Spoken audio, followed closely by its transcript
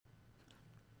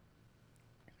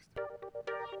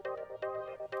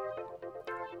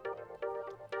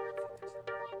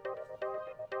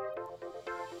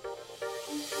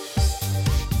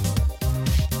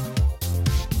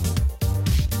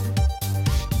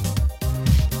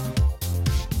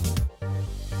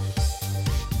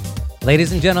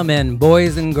Ladies and gentlemen,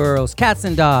 boys and girls, cats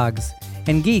and dogs,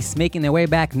 and geese making their way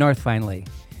back north finally.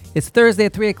 It's Thursday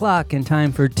at 3 o'clock and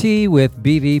time for Tea with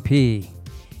BVP.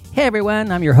 Hey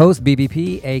everyone, I'm your host,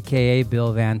 BVP, a.k.a.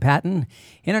 Bill Van Patten,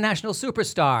 international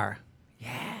superstar.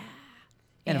 Yeah.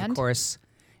 And of course,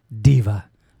 diva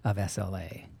of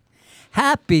SLA.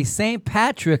 Happy St.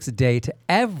 Patrick's Day to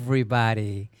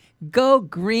everybody. Go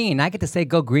green. I get to say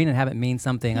go green and have it mean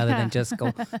something other than just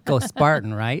go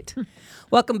Spartan, right?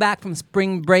 Welcome back from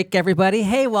spring break, everybody.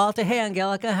 Hey, Walter. Hey,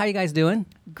 Angelica. How you guys doing?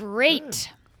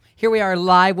 Great. Here we are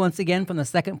live once again from the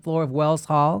second floor of Wells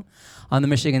Hall on the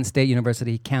Michigan State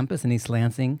University campus in East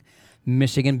Lansing,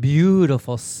 Michigan.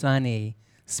 Beautiful, sunny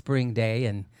spring day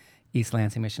in East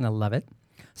Lansing, Michigan. I love it.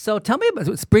 So tell me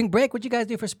about spring break. What'd you guys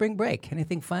do for spring break?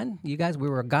 Anything fun? You guys, we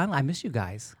were gone. I miss you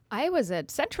guys. I was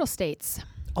at Central States,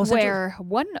 Central. where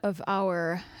one of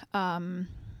our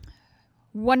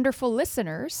wonderful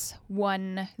listeners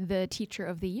won the Teacher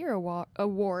of the Year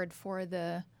award for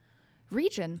the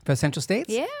region. For Central States?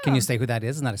 Yeah. Can you say who that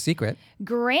is? It's not a secret.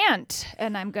 Grant,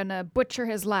 and I'm going to butcher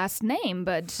his last name,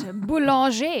 but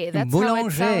Boulanger. That's how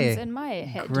it sounds in my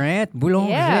head. Grant Boulanger.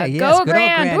 Yeah, yes, go good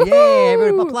Grant. old Grant. Yay, Woohoo!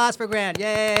 everybody, applause for Grant.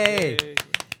 Yay.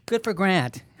 Good for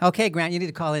Grant. Okay, Grant, you need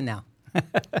to call in now.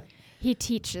 He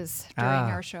teaches during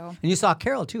our show. And you saw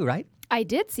Carol too, right? I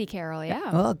did see Carol,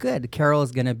 yeah. Well, good. Carol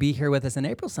is going to be here with us in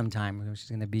April sometime. She's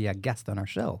going to be a guest on our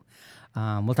show.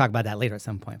 We'll talk about that later at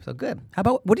some point. So good. How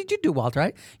about, what did you do,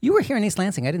 Walter? You were here in East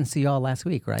Lansing. I didn't see you all last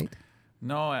week, right?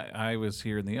 No, I was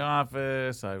here in the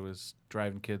office. I was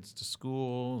driving kids to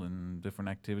school and different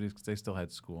activities because they still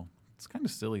had school. It's kind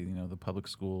of silly, the public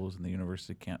schools and the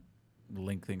university can't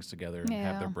link things together and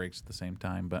have their breaks at the same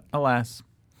time. But alas,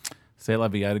 c'est la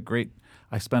vie.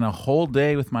 I spent a whole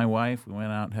day with my wife. We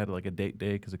went out and had like a date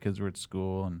day because the kids were at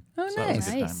school. And so nice. that was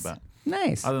a good Nice. time. But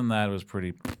Nice. other than that, it was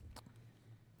pretty...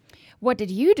 What did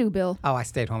you do, Bill? Oh, I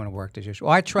stayed home and worked as usual.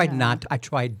 I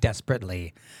tried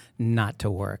desperately not to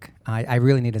work. I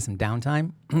really needed some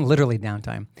downtime, literally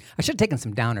downtime. I should have taken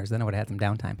some downers, then I would have had some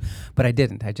downtime. But I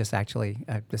didn't. I just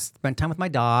spent time with my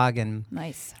dog and...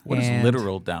 Nice. What is And-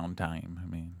 literal downtime? I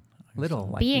mean... Little.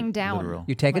 Like Being down. literal.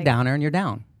 you take a like- downer and you're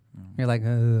down. You're like,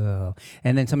 oh.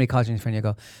 And then somebody calls you and your friend, you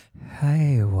go,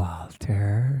 hi,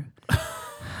 Walter.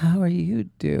 How are you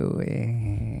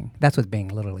doing? That's what being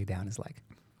literally down is like.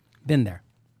 Been there.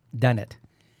 Done it.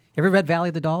 Ever read Valley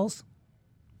of the Dolls?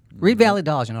 Read Valley of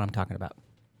the Dolls, you know what I'm talking about.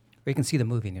 Or you can see the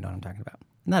movie and you know what I'm talking about.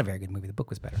 Not a very good movie. The book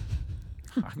was better.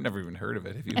 I've never even heard of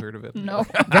it. Have you heard of it? No.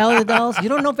 Valley of the Dolls? You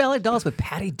don't know Valley of the Dolls with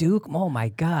Patty Duke? Oh, my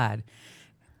God.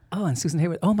 Oh, and Susan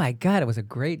Hayward. Oh, my God. It was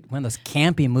one of those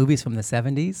campy movies from the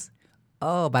 70s.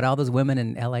 Oh, about all those women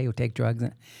in L.A. who take drugs.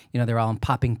 And, they're all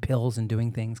popping pills and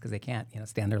doing things because they can't,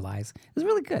 stand their lives. It was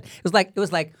really good. It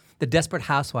was like the Desperate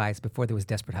Housewives before there was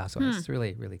Desperate Housewives. It's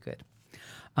really, really good.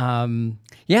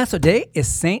 So today is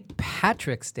St.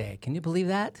 Patrick's Day. Can you believe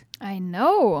that? I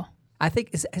know. I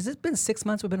think, has it been 6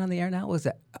 months we've been on the air now? Was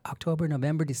it October,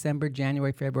 November, December,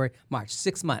 January, February, March?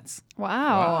 6 months.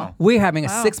 Wow. We're having a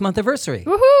 6-month anniversary.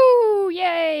 Woohoo!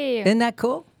 Yay! Isn't that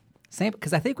cool? Same,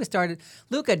 because I think we started,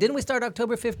 Luca, didn't we start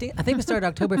October 15th? I think we started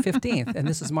October 15th, and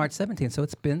this is March 17th, so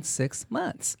it's been 6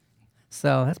 months.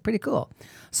 So that's pretty cool.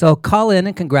 So call in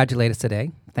and congratulate us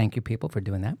today. Thank you, people, for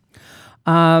doing that.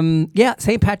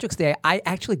 St. Patrick's Day, I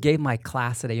actually gave my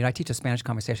class today. I teach a Spanish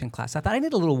conversation class. I thought I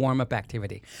need a little warm-up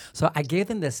activity. So I gave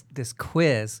them this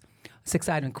quiz,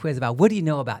 6-item quiz about what do you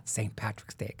know about St.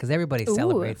 Patrick's Day? Because everybody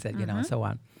celebrates it, and so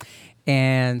on.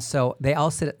 And so they all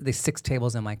sit at the 6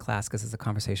 tables in my class because it's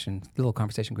little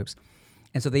conversation groups.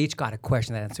 And so they each got a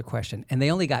question, that answer question. And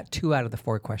they only got 2 out of the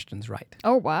 4 questions right.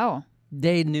 Oh, wow.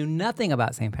 They knew nothing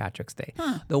about St. Patrick's Day.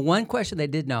 The one question they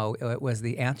did know was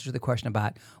the answer to the question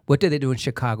about what do they do in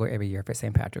Chicago every year for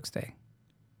St. Patrick's Day,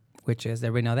 which is,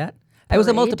 everybody know that? It was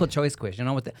a multiple choice quiz.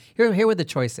 Here were the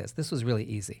choices. This was really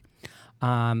easy.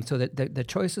 So the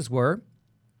choices were,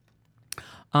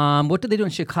 what do they do in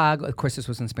Chicago? Of course, this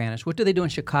was in Spanish. What do they do in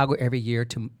Chicago every year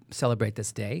to celebrate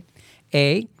this day?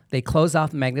 A, they close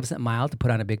off the Magnificent Mile to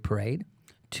put on a big parade.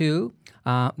 2,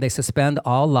 they suspend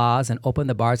all laws and open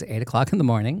the bars at 8 o'clock in the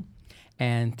morning.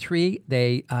 And 3,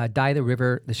 they dye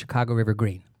the Chicago River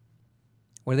green.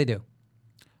 What do?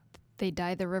 They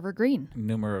dye the river green.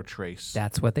 Numero trace.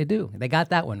 That's what they do. They got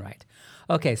that one right.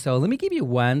 Okay, so let me give you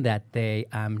one that they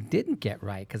didn't get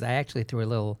right because I actually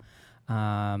threw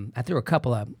a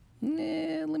couple of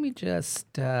Let me just.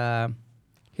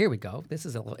 Here we go. This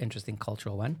is a little interesting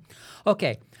cultural one.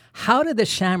 Okay. How did the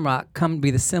shamrock come to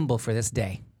be the symbol for this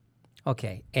day?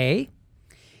 Okay. A,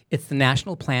 it's the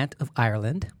national plant of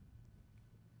Ireland.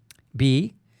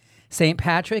 B, St.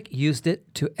 Patrick used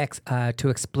it to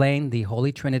explain the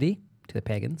Holy Trinity to the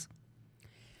pagans.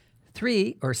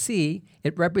 3, or C,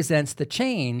 it represents the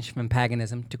change from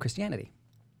paganism to Christianity.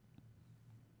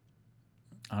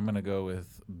 I'm going to go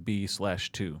with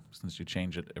B/2 since you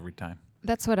change it every time.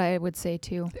 That's what I would say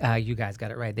too. You guys got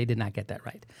it right. They did not get that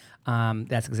right.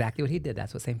 That's exactly what he did.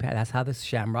 That's what St. Pat. That's how this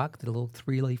shamrock, the little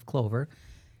 3-leaf clover,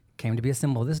 came to be a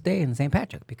symbol of this day in St.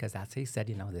 Patrick, because that's he said,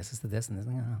 this is the this and this.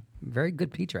 Very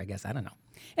good teacher, I guess. I don't know.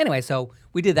 Anyway, so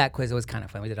we did that quiz. It was kind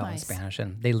of fun. We did it all in Spanish,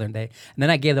 and they learned. And then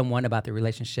I gave them one about the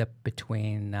relationship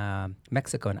between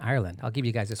Mexico and Ireland. I'll give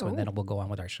you guys this one, then we'll go on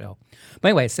with our show. But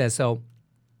anyway, it says, so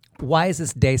why is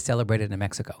this day celebrated in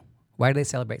Mexico? Why do they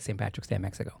celebrate St. Patrick's Day in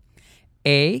Mexico?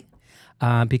 A,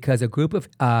 because a group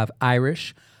of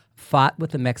Irish fought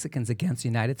with the Mexicans against the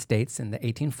United States in the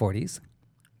 1840s.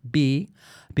 B,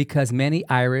 because many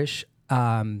Irish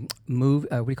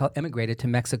emigrated to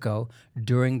Mexico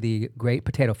during the Great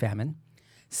Potato Famine.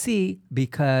 C,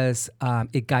 because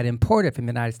it got imported from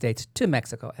the United States to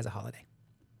Mexico as a holiday.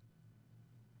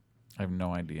 I have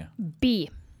no idea.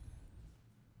 B.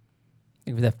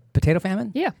 The potato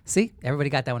famine? Yeah. See, everybody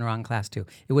got that one wrong in class too.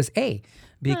 It was A,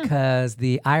 because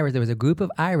the Irish, there was a group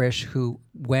of Irish who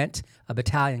went, a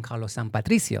battalion called Los San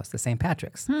Patricios, the St.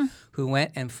 Patrick's, who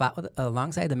went and fought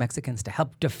alongside the Mexicans to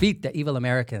help defeat the evil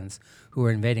Americans who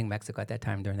were invading Mexico at that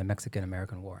time during the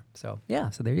Mexican-American War. So yeah,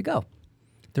 so there you go.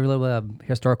 There were a little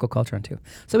historical culture on too.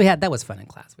 So that was fun in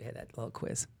class. We had that little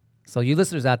quiz. So you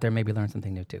listeners out there maybe learned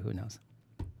something new too. Who knows?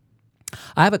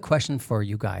 I have a question for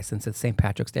you guys, since it's St.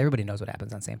 Patrick's Day. Everybody knows what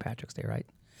happens on St. Patrick's Day, right?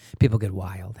 People get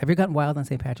wild. Have you gotten wild on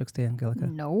St. Patrick's Day, Angelica?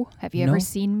 No. Have you ever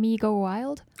seen me go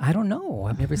wild? I don't know.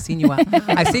 I've never seen you out.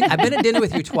 I've been at dinner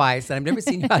with you twice, and I've never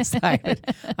seen you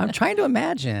outside. I'm trying to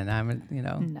imagine.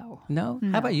 No. No?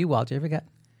 How about you, Walter? You ever got?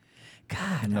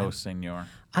 God. No, senor.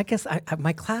 I guess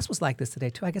my class was like this today,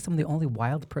 too. I guess I'm the only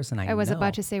wild person I know. I was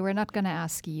about to say, we're not going to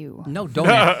ask you. No, don't.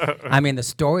 The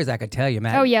stories I could tell you,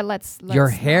 man. Oh, yeah, let's your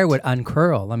hair would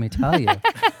uncurl, let me tell you.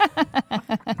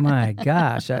 My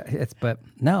gosh.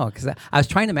 Because I was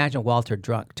trying to imagine Walter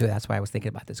drunk, too. That's why I was thinking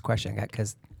about this question.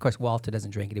 Because, of course, Walter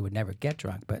doesn't drink and he would never get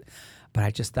drunk. But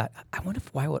I just thought, I wonder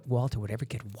why Walter would ever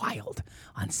get wild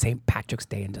on St. Patrick's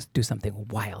Day and just do something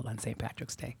wild on St.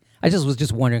 Patrick's Day. I was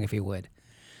just wondering if he would.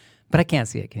 But I can't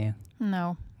see it, can you?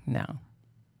 No. So what are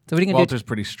you going to do? Walter's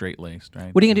pretty straight-laced,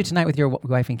 right? What are you going to do tonight with your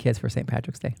wife and kids for St.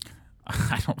 Patrick's Day?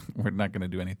 We're not going to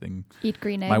do anything. Eat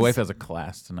green eggs. My wife has a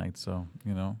class tonight, so,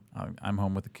 I'm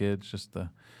home with the kids, just the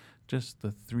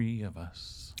three of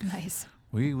us. Nice.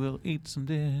 We will eat some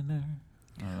dinner.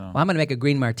 I don't know. Well, I'm going to make a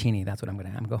green martini. That's what I'm going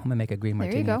to. I'm going to go home and make a green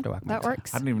martini. There you go. After that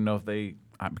works. I don't even know if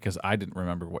because I didn't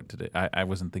remember what today. I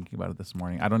wasn't thinking about it this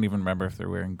morning. I don't even remember if they're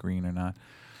wearing green or not.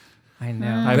 I know.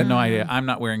 I have no idea. I'm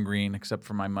not wearing green except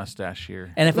for my mustache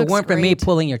here. And if it weren't for me great.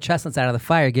 pulling your chestnuts out of the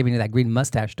fire, giving you that green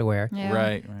mustache to wear, Yeah.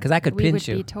 Right. because I could we pinch would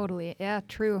you. be totally,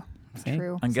 true. See?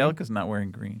 True. Angelica's not wearing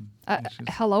green.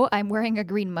 Hello, I'm wearing a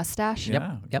green mustache.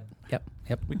 Yeah. Yep.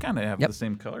 We kind of have the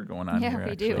same color going on Yeah, here, we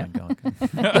actually, do.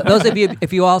 Angelica. Those of you,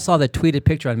 if you all saw the tweeted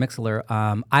picture on Mixlr,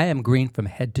 I am green from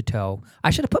head to toe. I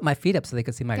should have put my feet up so they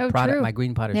could see my true. my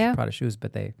green Prada shoes,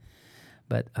 but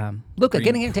look, Green get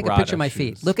in here and take a picture of my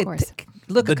feet. shoes. Look Of course.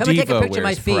 look, The come and take a diva picture of my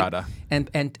wears feet Prada.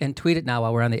 and tweet it now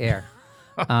while we're on the air.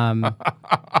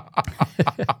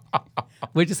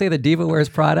 Would you say the diva wears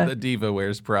Prada? The diva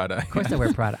wears Prada. Of course I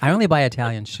wear Prada. I only buy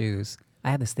Italian shoes. I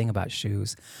have this thing about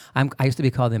shoes. I used to be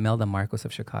called the Imelda Marcos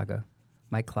of Chicago.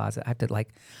 My closet. I have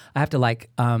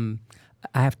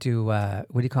to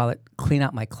what do you call it? Clean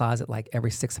out my closet like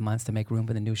every 6 months to make room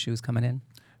for the new shoes coming in.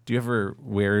 Do you ever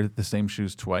wear the same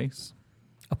shoes twice?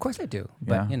 Of course I do,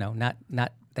 but Yeah.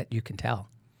 not that you can tell.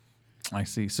 I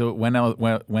see. So when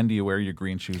do you wear your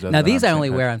green shoes? other Now than these on I St. only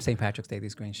wear Patrick's? on St. Patrick's Day.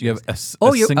 These green shoes. You have a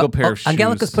single pair of shoes.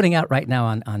 Angelica's putting out right now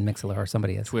on Mixlr, or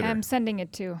somebody is. Twitter. I'm sending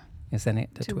it to You're sending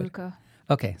it to Twitter. Luca.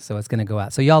 Okay, so it's going to go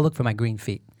out. So y'all look for my green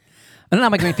feet. No,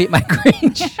 not my green feet, my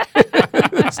green shoes.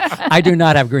 I do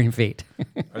not have green feet.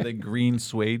 Are they green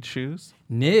suede shoes?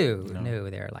 No,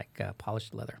 they're like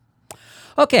polished leather.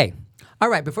 Okay. All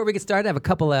right, before we get started, I have a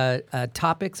couple of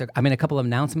topics, a couple of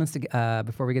announcements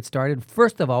before we get started.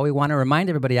 First of all, we want to remind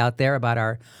everybody out there about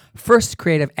our first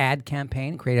creative ad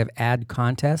campaign, creative ad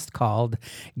contest called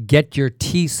Get Your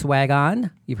Tea Swag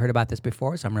On. You've heard about this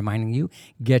before, so I'm reminding you,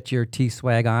 get your tea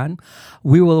swag on.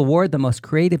 We will award the most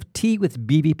creative tea with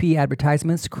BBP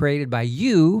advertisements created by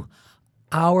you,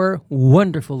 our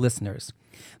wonderful listeners.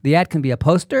 The ad can be a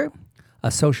poster,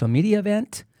 a social media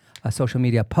event, a social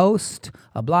media post,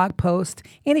 a blog post,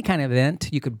 any kind of event.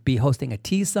 You could be hosting a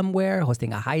tea somewhere,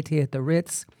 hosting a high tea at the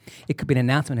Ritz. It could be an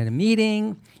announcement at a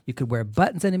meeting. You could wear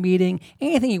buttons in a meeting.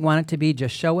 Anything you want it to be,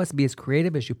 just show us. Be as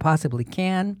creative as you possibly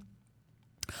can.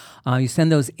 You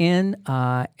send those in,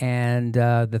 and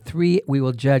we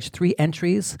will judge 3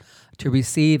 entries to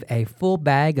receive a full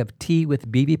bag of Tea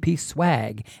with BBP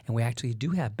swag. And we actually do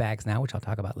have bags now, which I'll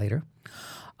talk about later.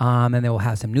 And they will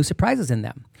have some new surprises in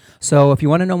them. So if you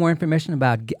want to know more information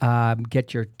about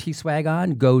get your tea swag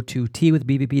on, go to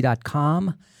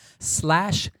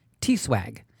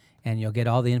teawithbbp.com/tswag, and you'll get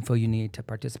all the info you need to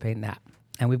participate in that.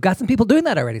 And we've got some people doing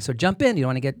that already, so jump in. You don't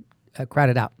want to get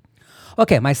crowded out.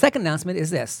 Okay, my second announcement is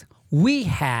this.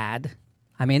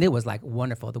 It was like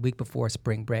wonderful the week before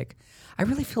spring break. I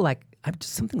really feel like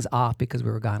something's off because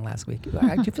we were gone last week. Do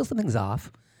you feel something's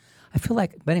off? I feel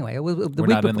like, but anyway, we're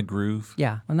not in the groove.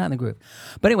 Yeah, we're not in the groove.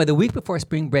 But anyway, the week before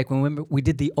spring break, when we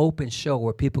did the open show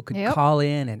where people could call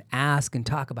in and ask and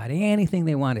talk about anything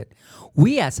they wanted,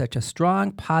 we had such a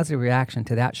strong positive reaction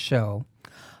to that show.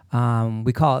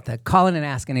 We call it the Call In and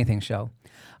Ask Anything show,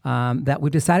 that we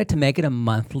decided to make it a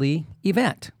monthly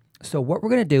event. So what we're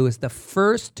going to do is the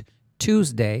first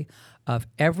Tuesday of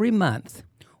every month,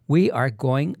 we are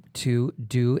going to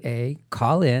do a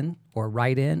call in or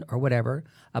write in or whatever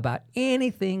about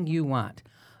anything you want.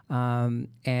 So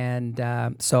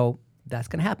that's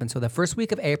going to happen. So the first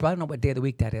week of April, I don't know what day of the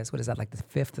week that is. What is that, like the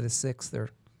 5th or the 6th or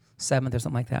 7th or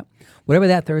something like that? Whatever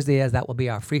that Thursday is, that will be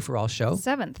our free-for-all show.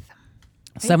 7th.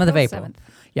 7th of April. 7th.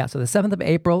 Yeah, so the 7th of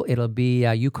April, it'll be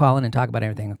you call in and talk about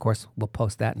everything. Of course, we'll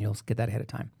post that and you'll get that ahead of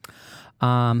time.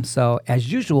 So as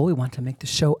usual, we want to make the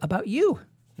show about you,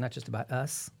 not just about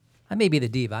us. I may be the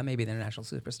diva, I may be the international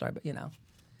superstar, but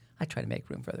I try to make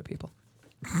room for other people.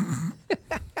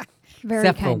 Very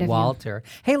Except kind for of Walter.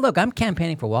 Hey, look, I'm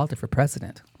campaigning for Walter for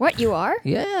president. What, you are?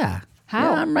 Yeah.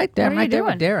 How? Yeah, I'm right there. What I'm are right you there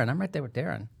with Darren. I'm right there with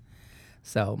Darren.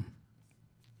 So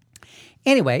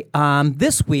anyway,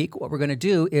 this week, what we're going to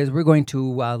do is we're going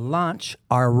to launch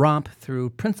our romp through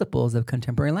principles of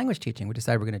contemporary language teaching. We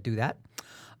decided we're going to do that.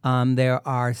 There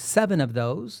are 7 of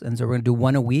those, and so we're going to do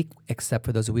 1 a week, except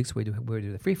for those weeks where we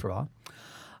do the free-for-all.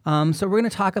 So we're going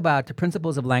to talk about the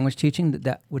principles of language teaching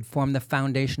that would form the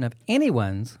foundation of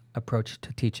anyone's approach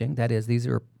to teaching. That is, these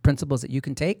are principles that you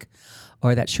can take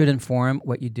or that should inform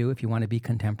what you do if you want to be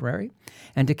contemporary.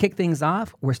 And to kick things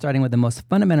off, we're starting with the most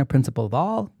fundamental principle of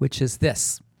all, which is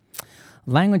this.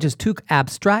 Language is too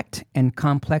abstract and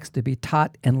complex to be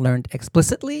taught and learned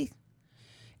explicitly,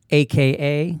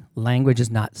 a.k.a. language is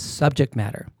not subject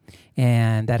matter.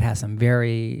 And that has some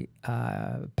very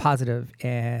positive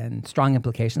and strong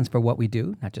implications for what we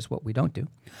do, not just what we don't do.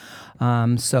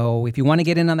 So if you want to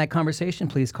get in on that conversation,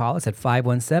 please call us at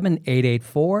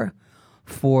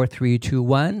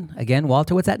 517-884-4321. Again,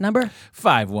 Walter, what's that number?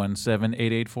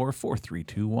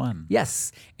 517-884-4321.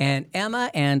 Yes. And Emma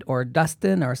or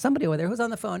Dustin or somebody over there who's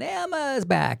on the phone. Emma is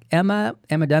back. Emma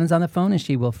Dunn is on the phone, and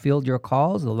she will field your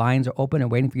calls. The lines are open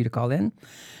and waiting for you to call in.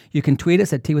 You can tweet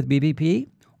us at TWithBBP.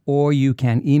 Or you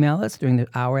can email us during the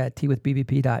hour at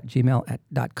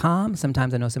twithbbp.gmail.com.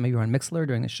 Sometimes I know some of you are on Mixlr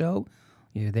during the show.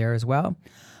 You're there as well.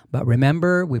 But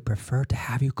remember, we prefer to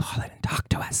have you call in and talk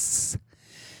to us.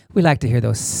 We like to hear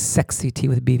those sexy Tea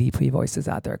with BBP voices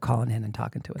out there calling in and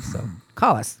talking to us. So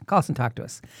call us and talk to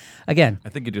us. Again. I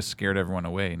think you just scared everyone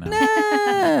away now.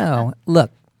 No. Look,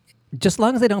 just as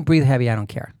long as they don't breathe heavy, I don't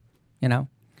care.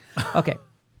 Okay.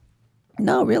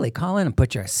 No, really, call in and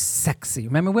put your sexy.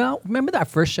 Remember our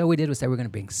first show we did was say we're going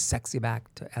to bring sexy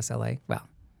back to SLA? Well,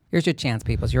 here's your chance,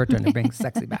 people. It's your turn to bring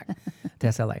sexy back to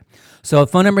SLA. So the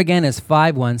phone number again is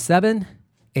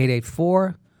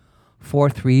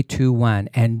 517-884-4321.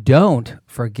 And don't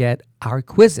forget our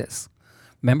quizzes.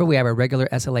 Remember, we have a regular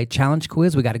SLA challenge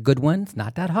quiz. We got a good one. It's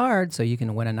not that hard, so you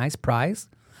can win a nice prize.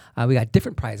 We got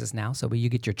different prizes now, so you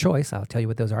get your choice. I'll tell you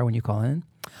what those are when you call in.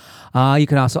 You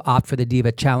can also opt for the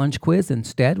Diva Challenge quiz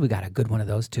instead. We got a good one of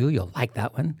those too. You'll like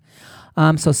that one.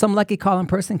 So some lucky call-in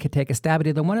person can take a stab at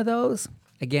either one of those,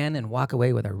 again, and walk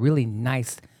away with a really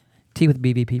nice Tea with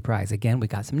BBP prize. Again, we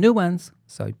got some new ones,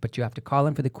 but you have to call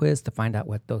in for the quiz to find out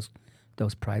what those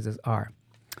prizes are.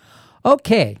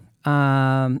 Okay.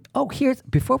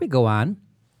 Before we go on,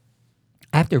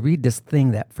 I have to read this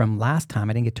thing that from last time.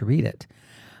 I didn't get to read it.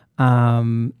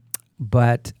 Or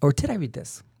did I read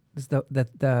this? This is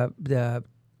the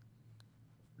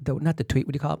not the tweet.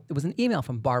 What do you call it? It was an email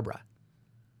from Barbara.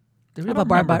 Did you read about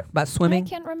Barbara about swimming? I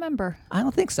can't remember. I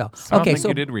don't think so. I don't think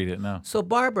you did read it, no. So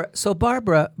Barbara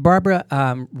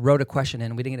wrote a question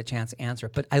in. We didn't get a chance to answer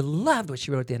it, but I loved what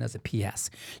she wrote at the end as a P.S.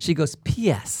 She goes,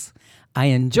 P.S. I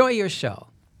enjoy your show.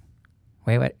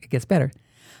 Wait, it gets better.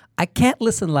 I can't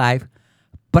listen live,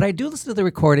 but I do listen to the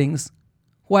recordings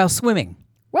while swimming.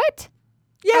 What?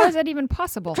 Yeah. How is that even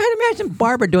possible? Try to imagine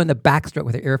Barbara doing the backstroke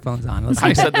with her earphones on.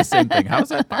 I said the same thing. How is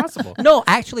that possible? No,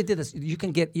 I actually did this. You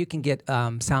can get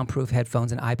soundproof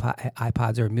headphones and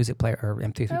iPods or music player or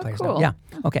MP3 players. Cool. Yeah.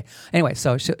 Okay. Anyway,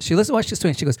 so she listens to what she's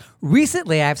doing. She goes,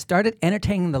 recently I've started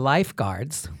entertaining the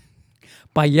lifeguards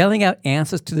by yelling out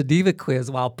answers to the Diva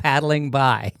quiz while paddling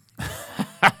by.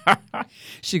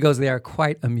 She goes, they are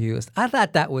quite amused. I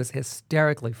thought that was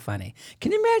hysterically funny.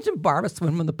 Can you imagine Barbara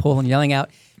swimming in the pool and yelling out,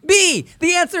 B!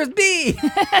 The answer is B!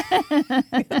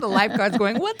 The lifeguard's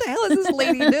going, what the hell is this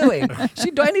lady doing?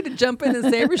 Do I need to jump in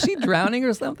and save her? Is she drowning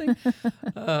or something?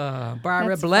 Barbara,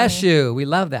 That's bless funny. you. We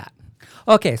love that.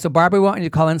 Okay, so Barbara, we want you to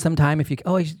call in sometime if you.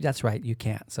 That's right, you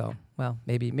can't. So, well,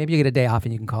 maybe you get a day off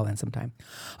and you can call in sometime.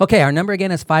 Okay, our number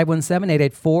again is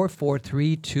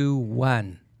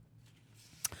 517-884-4321.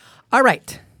 All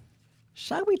right.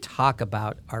 Shall we talk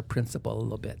about our principle a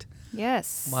little bit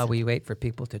Yes. while we wait for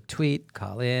people to tweet,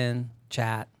 call in,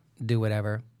 chat, do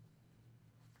whatever?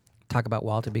 Talk about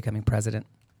Walter becoming president.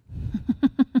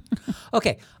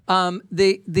 Okay.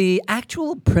 The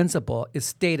actual principle is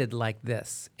stated like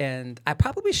this, and I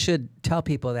probably should tell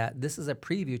people that this is a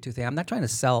preview to things. I'm not trying to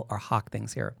sell or hawk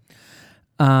things here.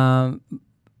 But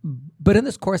in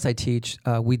this course I teach,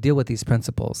 we deal with these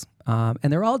principles, and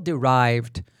they're all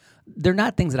derived. They're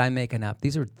not things that I'm making up.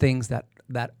 These are things that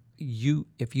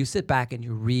if you sit back and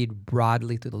you read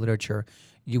broadly through the literature,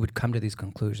 you would come to these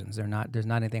conclusions. There's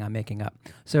not anything I'm making up.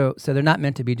 So they're not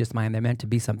meant to be just mine. They're meant to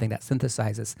be something that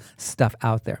synthesizes stuff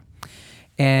out there.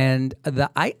 And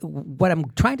what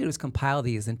I'm trying to do is compile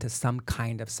these into some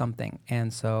kind of something.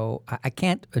 And so I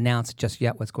can't announce just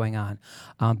yet what's going on,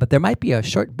 but there might be a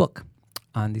short book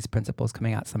on these principles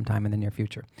coming out sometime in the near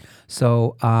future.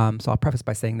 So I'll preface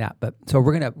by saying that. But so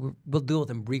we'll deal with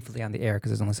them briefly on the air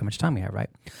because there's only so much time we have, right?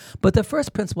 But the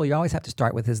first principle you always have to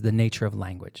start with is the nature of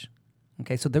language.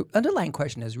 Okay, so the underlying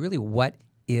question is really, what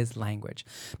is language?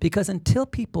 Because until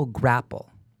people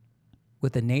grapple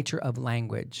with the nature of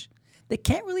language, they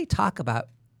can't really talk about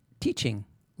teaching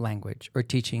language or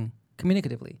teaching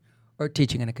communicatively or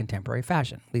teaching in a contemporary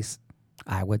fashion. At least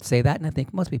I would say that, and I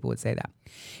think most people would say that.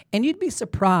 And you'd be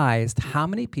surprised how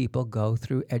many people go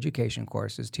through education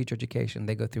courses, teacher education,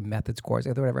 they go through methods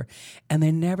courses, whatever, and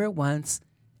they never once,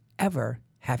 ever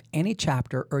have any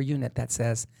chapter or unit that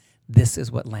says, this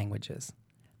is what language is.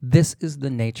 This is the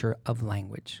nature of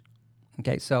language.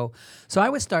 Okay, so I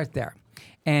would start there.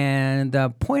 And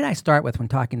the point I start with when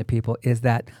talking to people is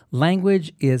that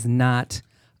language is not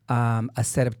a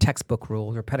set of textbook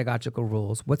rules or pedagogical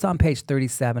rules. What's on page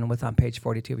 37, what's on page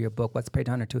 42 of your book, what's page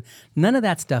 102, none of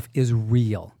that stuff is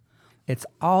real. It's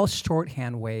all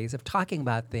shorthand ways of talking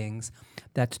about things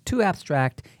that's too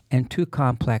abstract and too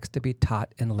complex to be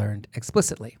taught and learned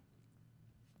explicitly.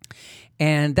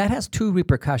 And that has two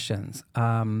repercussions.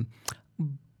 We'll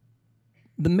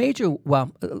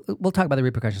talk about the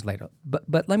repercussions later,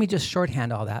 but let me just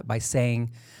shorthand all that by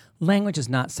saying language is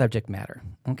not subject matter,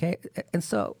 okay? And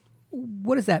so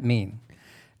what does that mean?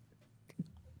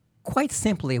 Quite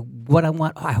simply, what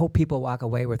I hope people walk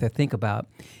away with or think about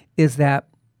is that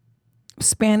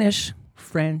Spanish,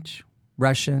 French,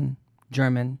 Russian,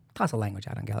 German, toss a language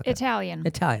out, Angelica. Italian.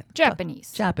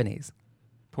 Japanese.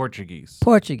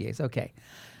 Portuguese, okay.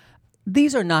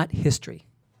 These are not history.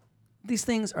 These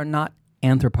things are not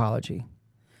anthropology.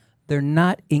 They're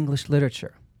not English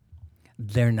literature.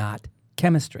 They're not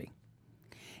chemistry.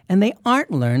 And they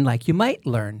aren't learned like you might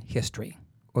learn history,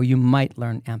 or you might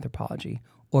learn anthropology,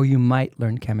 or you might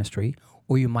learn chemistry,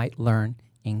 or you might learn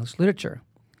English literature.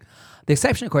 The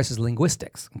exception, of course, is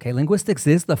linguistics. Okay, linguistics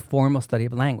is the formal study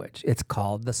of language. It's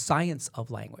called the science of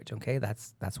language. Okay,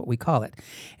 that's what we call it.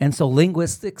 And so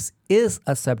linguistics is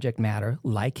a subject matter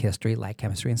like history, like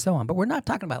chemistry, and so on. But we're not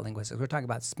talking about linguistics. We're talking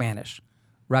about Spanish,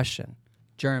 Russian,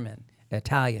 German,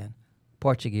 Italian,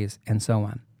 Portuguese, and so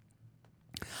on.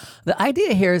 The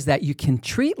idea here is that you can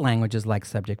treat languages like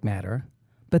subject matter,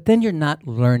 but then you're not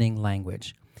learning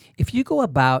language. If you go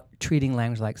about treating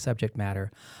language like subject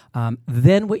matter,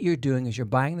 then what you're doing is you're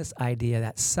buying this idea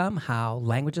that somehow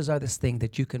languages are this thing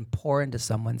that you can pour into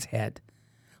someone's head,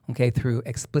 okay, through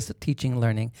explicit teaching,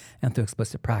 learning, and through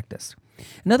explicit practice.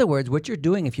 In other words, what you're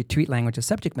doing if you treat language as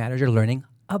subject matter is you're learning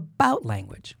about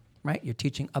language, right? You're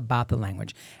teaching about the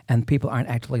language, and people aren't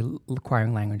actually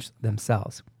acquiring language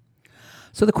themselves.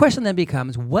 So the question then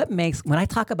becomes, when I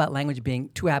talk about language being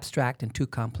too abstract and too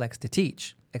complex to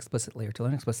teach explicitly or to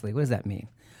learn explicitly, what does that mean?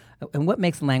 And what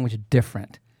makes language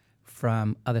different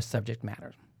from other subject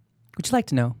matter? Would you like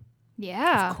to know?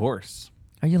 Yeah. Of course.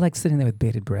 Are you like sitting there with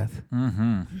bated breath?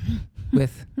 Mm-hmm.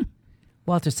 With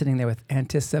Walter sitting there with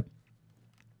anticipation?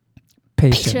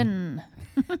 Passion.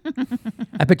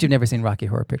 I bet you've never seen Rocky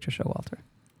Horror Picture Show, Walter.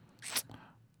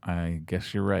 I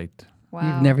guess you're right. Wow.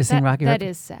 You've never seen Rocky Horror? That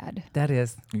is sad. That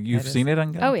is. You've seen it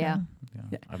on Oh, yeah.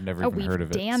 Yeah. I've never Oh, even we've heard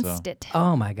of it. danced so. it.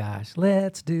 Oh my gosh.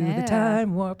 Let's do the Yeah.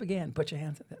 time warp again. Put your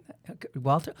hands in okay,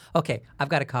 Walter? Okay, I've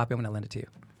got a copy. I'm going to lend it to you.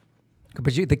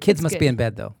 But the kids It's must good. be in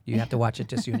bed, though. You have to watch it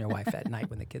just you and your wife at night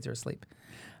when the kids are asleep.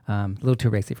 A little too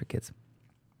racy for kids.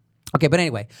 Okay, but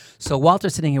anyway, so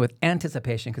Walter's sitting here with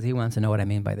anticipation because he wants to know what I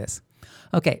mean by this.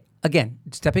 Okay, again,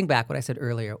 stepping back, what I said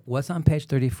earlier, what's on page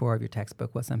 34 of your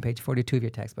textbook, what's on page 42 of your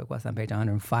textbook, what's on page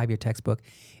 105 of your textbook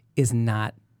is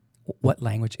not what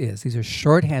language is. These are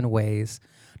shorthand ways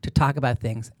to talk about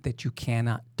things that you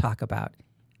cannot talk about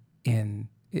in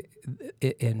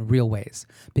real ways,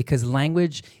 because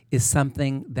language is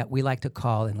something that we like to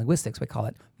call, in linguistics, we call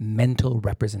it mental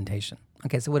representation.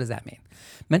 Okay, so what does that mean?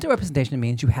 Mental representation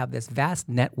means you have this vast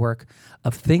network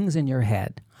of things in your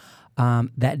head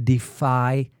that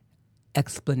defy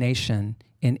explanation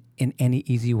in any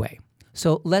easy way.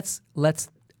 So let's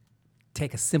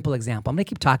take a simple example. I'm going to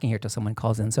keep talking here till someone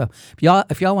calls in. So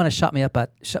if y'all want to shut me up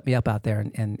out there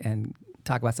and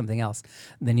talk about something else,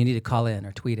 then you need to call in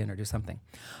or tweet in or do something.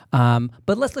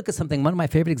 But let's look at something. One of my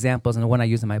favorite examples, and the one I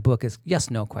use in my book, is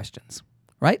yes/no questions,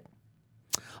 right?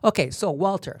 Okay, so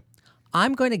Walter,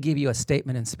 I'm going to give you a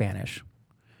statement in Spanish,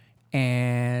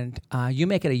 and you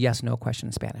make it a yes/no question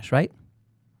in Spanish, right?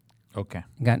 Okay.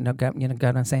 Got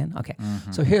what I'm saying? Okay.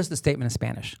 Mm-hmm. So here's the statement in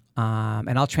Spanish,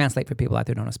 and I'll translate for people out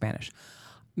there who don't know Spanish.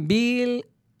 Bill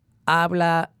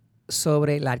habla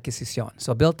sobre la adquisición.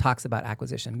 So Bill talks about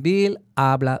acquisition. Bill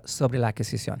habla sobre la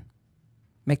adquisición.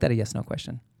 Make that a yes/no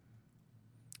question.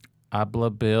 Habla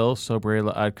Bill sobre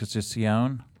la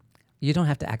adquisición. You don't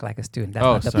have to act like a student. That's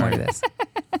not the point of this.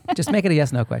 Just make it a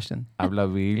yes/no question. Habla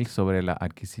Bill sobre la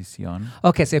adquisición.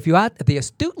 Okay, so the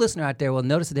astute listener out there will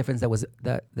notice the difference. That was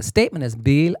the statement is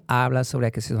Bill habla sobre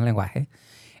adquisición del lenguaje,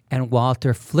 and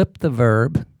Walter flipped the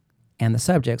verb and the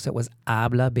subject, so it was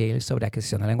habla Bill sobre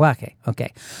adquisición del lenguaje.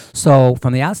 Okay, so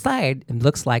from the outside, it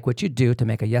looks like what you do to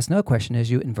make a yes/no question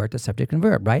is you invert the subject and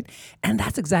verb, right? And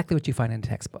that's exactly what you find in a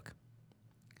textbook.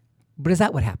 But is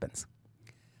that what happens?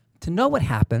 To know what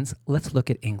happens, let's look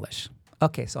at English.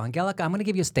 Okay, so Angelica, I'm going to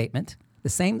give you a statement, the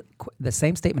same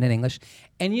statement in English,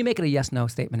 and you make it a yes/no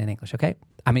statement in English, okay?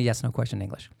 I mean, yes/no question in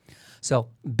English. So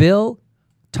Bill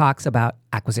talks about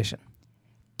acquisition.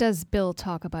 Does Bill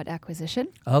talk about acquisition?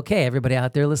 Okay, everybody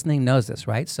out there listening knows this,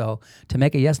 right? So to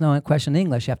make a yes/no question in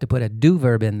English, you have to put a do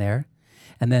verb in there,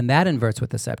 and then that inverts with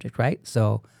the subject, right?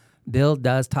 So Bill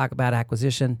does talk about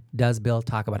acquisition. Does Bill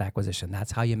talk about acquisition?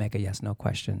 That's how you make a yes/no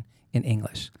question in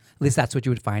English. At least that's what you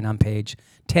would find on page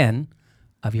 10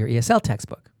 of your ESL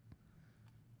textbook.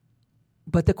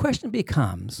 But the question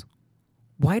becomes,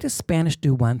 why does Spanish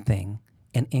do one thing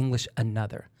and English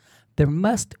another? There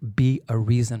must be a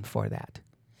reason for that.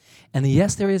 And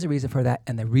yes, there is a reason for that,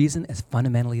 and the reason is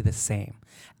fundamentally the same.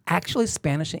 Actually,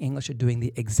 Spanish and English are doing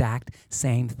the exact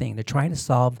same thing. They're trying to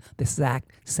solve the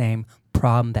exact same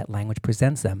problem that language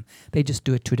presents them. They just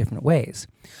do it two different ways.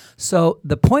 So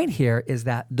the point here is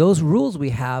that those rules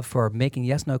we have for making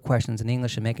yes/no questions in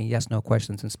English and making yes/no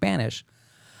questions in Spanish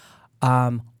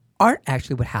aren't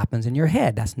actually what happens in your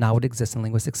head. That's not what exists in the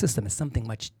linguistic system. It's something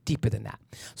much deeper than that.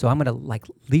 So I'm going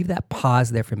to leave that pause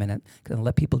there for a minute and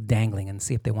let people dangling and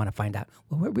see if they want to find out,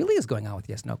 well, what really is going on with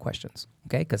yes/no questions?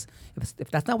 Okay, because if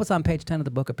that's not what's on page 10 of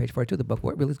the book or page 42 of the book,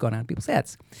 what really is going on in people's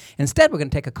heads? Instead, we're going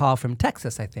to take a call from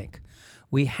Texas, I think.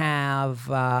 We have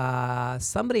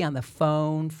somebody on the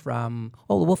phone from,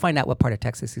 we'll find out what part of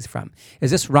Texas he's from. Is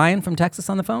this Ryan from Texas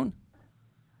on the phone?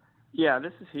 Yeah,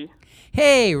 this is he.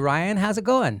 Hey, Ryan, how's it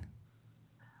going?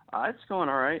 It's going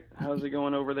all right. How's it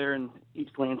going over there in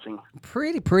East Lansing?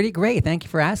 Pretty great. Thank you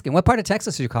for asking. What part of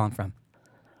Texas are you calling from?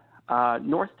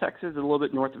 North Texas, a little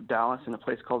bit north of Dallas, in a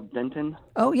place called Denton.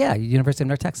 Oh, yeah, University of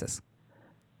North Texas.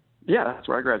 Yeah, that's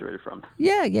where I graduated from.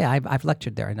 Yeah, I've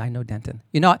lectured there, and I know Denton.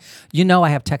 You know, I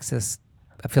have Texas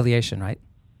affiliation, right?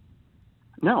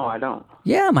 No, I don't.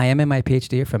 Yeah, my MA and my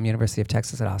PhD are from University of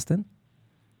Texas at Austin.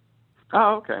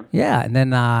 Oh, okay. Yeah, and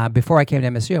then before I came to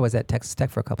MSU, I was at Texas Tech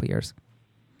for a couple of years.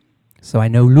 So I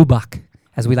know Lubbock,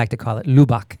 as we like to call it,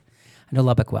 Lubbock. I know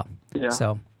Lubbock well. Yeah.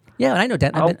 So, yeah, and I know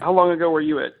Denton. How long ago were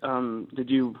you at, did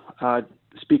you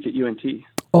speak at UNT?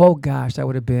 Oh, gosh, that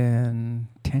would have been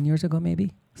 10 years ago,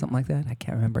 maybe. something like that. I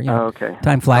can't remember. Oh, okay.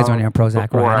 Time flies when you're on Prozac,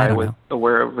 before right? I I don't was know.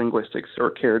 aware of linguistics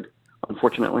or cared,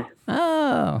 unfortunately.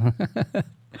 Oh.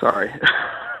 Sorry.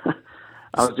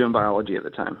 I was doing biology at the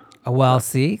time. Well,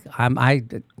 see,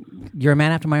 you're a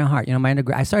man after my own heart. My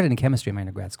undergrad. I started in chemistry in my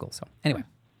undergrad school. So anyway.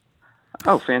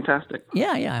 Oh, fantastic.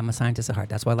 Yeah, I'm a scientist at heart.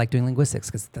 That's why I like doing linguistics,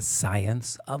 because it's the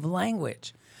science of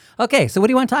language. Okay, so what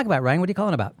do you want to talk about, Ryan? What are you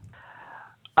calling about?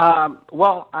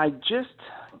 Well, I just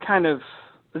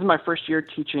this is my first year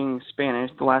teaching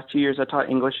Spanish. The last 2 years I taught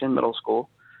English in middle school,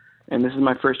 and this is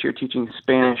my first year teaching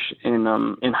Spanish in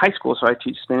high school. So I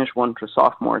teach Spanish 1 to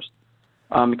sophomores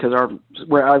because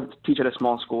where I teach at a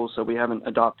small school, so we haven't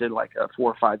adopted like a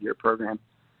 4 or 5 year program.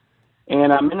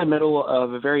 And I'm in the middle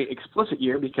of a very explicit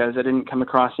year because I didn't come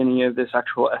across any of this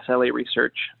actual SLA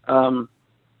research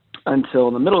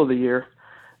until the middle of the year,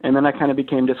 and then I kind of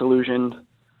became disillusioned.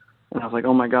 And I was like,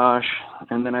 oh my gosh.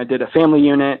 And then I did a family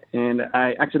unit, and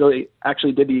I actually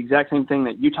did the exact same thing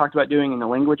that you talked about doing in the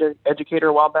language educator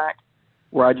a while back,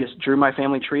 where I just drew my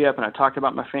family tree up and I talked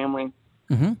about my family.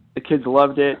 Mm-hmm. The kids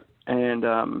loved it. And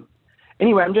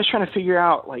anyway, I'm just trying to figure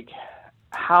out like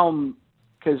how,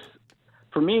 because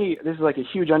for me, this is like a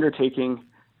huge undertaking,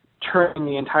 turning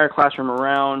the entire classroom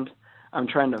around. I'm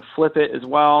trying to flip it as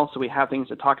well, so we have things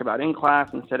to talk about in class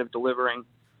instead of delivering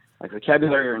like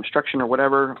vocabulary or instruction or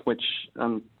whatever, which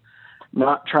I'm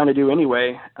not trying to do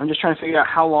anyway. I'm just trying to figure out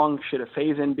how long should a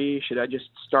phase-in be? Should I just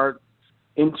start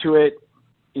into it,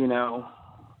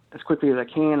 as quickly as I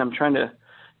can? I'm trying to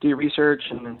do research,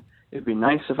 and it'd be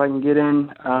nice if I can get in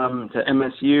to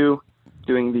MSU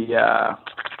doing the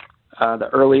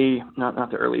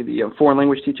foreign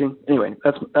language teaching. Anyway,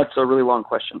 that's a really long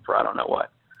question for I don't know what,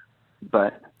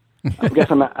 but I guess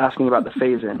I'm asking about the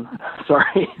phase-in.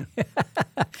 Sorry.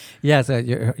 Yeah, so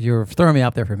you're throwing me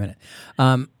out there for a minute.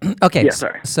 Okay. Yeah,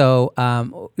 sorry.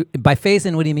 So by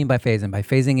phase-in, what do you mean by phase-in? By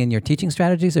phasing in your teaching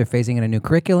strategies, or phasing in a new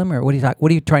curriculum, or what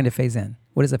are you trying to phase in?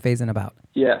 What is a phase-in about?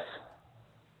 Yes.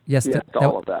 Yes to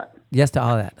all of that. Yes to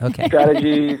all of that. Okay.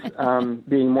 Strategies,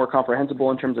 being more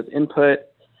comprehensible in terms of input,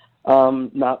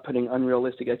 not putting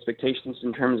unrealistic expectations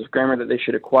in terms of grammar that they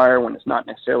should acquire when it's not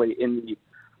necessarily in the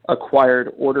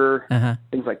acquired order,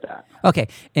 things like that. Okay.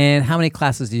 And how many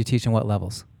classes do you teach and what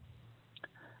levels?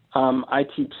 I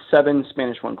teach 7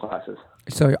 Spanish 1 classes.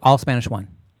 So you're all Spanish 1?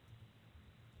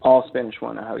 All Spanish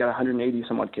 1. I've got 180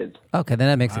 somewhat kids. Okay, then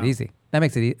that makes it easy. That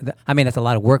makes it I mean, that's a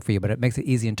lot of work for you, but it makes it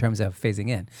easy in terms of phasing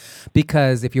in.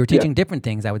 Because if you were teaching different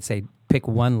things, I would say pick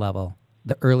one level,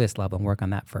 the earliest level, and work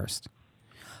on that first.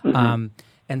 Mm-hmm.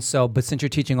 And so, but since you're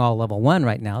teaching all level 1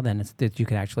 right now, then you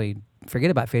can actually forget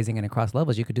about phasing in across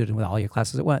levels. You could do it with all your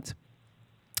classes at once.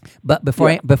 But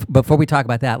before we talk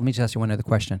about that, let me just ask you one other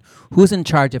question. Who's in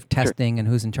charge of testing and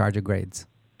who's in charge of grades?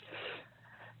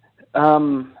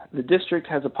 The district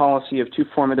has a policy of 2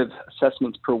 formative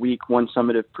assessments per week, 1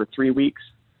 summative per 3 weeks.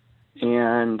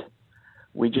 And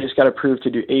we just got approved to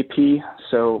do AP.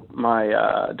 So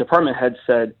my department head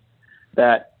said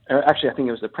that, or actually I think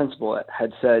it was the principal that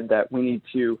had said that we need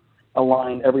to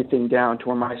align everything down to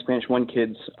where my Spanish 1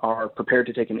 kids are prepared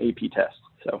to take an AP test.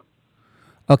 So,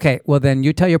 okay, well then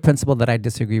you tell your principal that I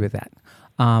disagree with that.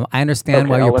 I understand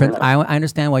why I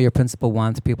understand why your principal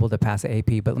wants people to pass the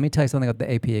AP, but let me tell you something about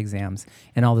the AP exams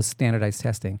and all the standardized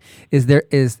testing.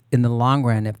 Is in the long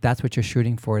run, if that's what you're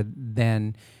shooting for,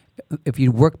 then if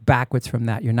you work backwards from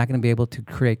that, you're not going to be able to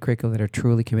create curricula that are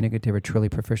truly communicative or truly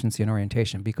proficiency and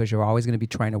orientation, because you're always going to be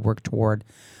trying to work toward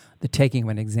the taking of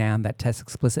an exam that tests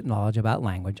explicit knowledge about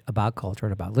language, about culture,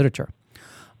 and about literature.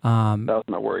 That was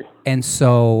my worry. And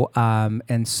so I'm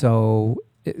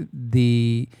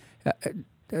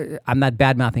not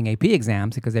bad-mouthing AP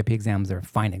exams, because AP exams are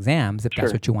fine exams if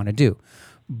that's what you want to do.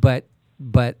 But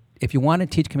if you want to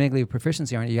teach communicative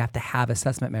proficiency, you have to have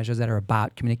assessment measures that are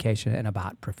about communication and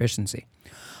about proficiency.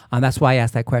 That's why I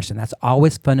asked that question. That's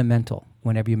always fundamental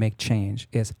whenever you make change,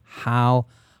 is how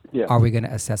are we going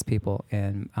to assess people?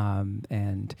 And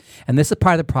this is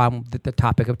part of the problem, the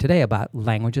topic of today, about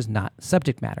language is not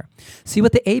subject matter. See,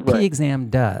 what the AP exam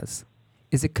does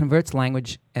is it converts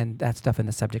language and that stuff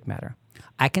into subject matter.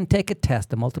 I can take a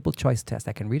test, a multiple choice test.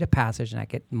 I can read a passage and I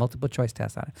get multiple choice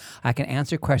tests on it. I can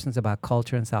answer questions about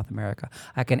culture in South America.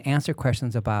 I can answer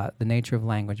questions about the nature of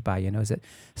language by, is it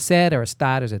said or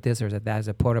stad, or is it this or is it that, is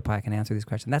it protopy? I can answer these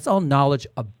questions. That's all knowledge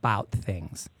about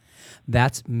things.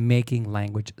 That's making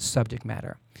language subject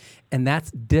matter. And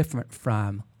that's different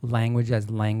from language as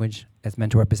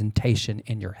mental representation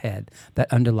in your head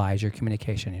that underlies your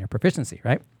communication and your proficiency,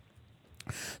 right?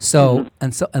 So,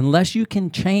 unless you can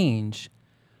change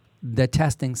the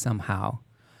testing somehow,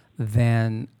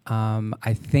 then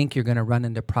I think you're going to run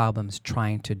into problems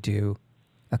trying to do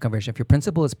a conversion. If your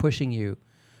principal is pushing you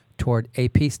toward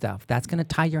AP stuff, that's going to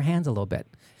tie your hands a little bit.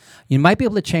 You might be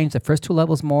able to change the first 2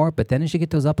 levels more, but then as you get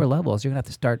those upper levels, you're going to have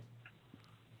to start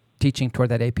teaching toward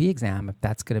that AP exam if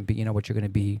that's going to be, what you're going to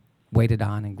be weighted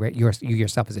on, and you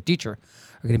yourself as a teacher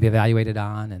are going to be evaluated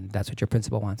on, and that's what your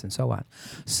principal wants, and so on.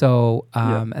 So,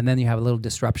 and then you have a little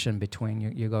disruption between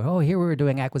you go, oh, here we were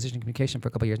doing acquisition communication for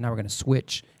a couple of years, now we're going to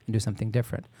switch and do something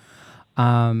different.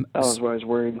 That was where I was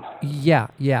worried. Yeah.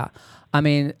 I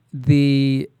mean,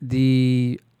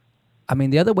 the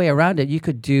other way around it, you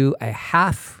could do a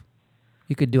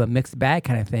mixed bag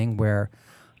kind of thing where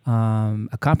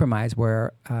a compromise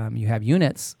where you have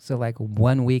units. So like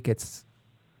 1 week it's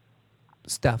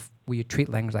stuff where you treat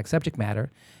language like subject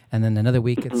matter, and then another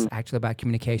week it's actually about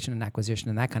communication and acquisition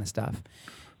and that kind of stuff.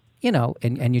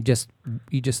 And you just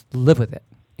live with it.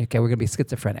 Okay, we're going to be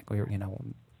schizophrenic.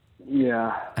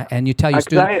 Yeah. And you tell your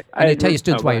students.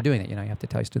 Why you're doing it. You have to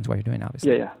tell your students why you're doing it.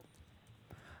 Obviously.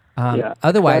 Yeah.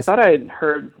 Otherwise, I thought I had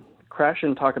heard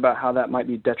Krashen talk about how that might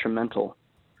be detrimental.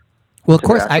 Well, of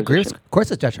course, I agree. Of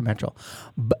course, it's detrimental.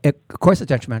 But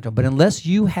unless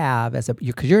you have,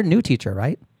 because you're a new teacher,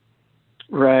 right?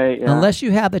 Right. Yeah. Unless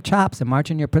you have the chops and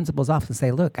march in your principal's office and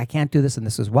say, "Look, I can't do this, and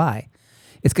this is why,"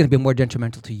 it's going to be more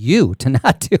detrimental to you to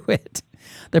not do it.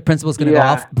 The principal's going to go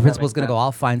off. The principal's going to go,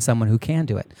 "I'll find someone who can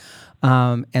do it."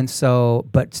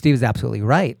 But Steve is absolutely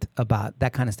right about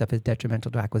that kind of stuff is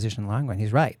detrimental to acquisition in the long run.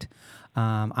 He's right.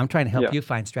 I'm trying to help you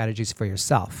find strategies for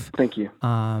yourself. Thank you.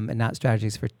 And not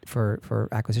strategies for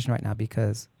acquisition right now,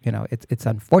 because it's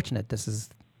unfortunate. This is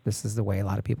the way a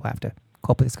lot of people have to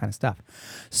cope with this kind of stuff.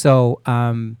 So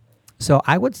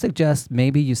I would suggest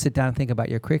maybe you sit down and think about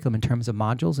your curriculum in terms of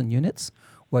modules and units,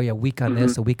 where you're a week on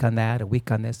this, a week on that, a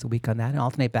week on this, a week on that, and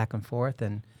alternate back and forth,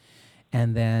 and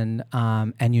then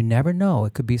you never know.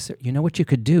 It could be, what you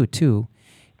could do too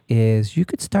is you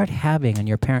could start having on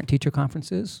your parent-teacher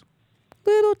conferences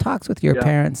little talks with your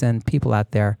parents and people out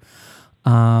there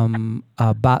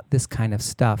about this kind of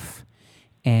stuff,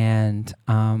 and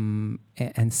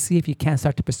see if you can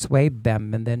start to persuade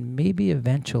them, and then maybe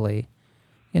eventually,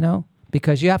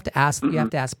 because you have to ask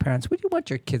parents, what do you want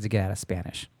your kids to get out of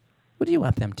Spanish? What do you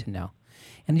want them to know?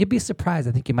 And you'd be surprised.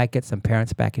 I think you might get some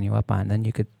parents backing you up on, then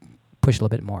you could push a little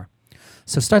bit more.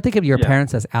 So start thinking of your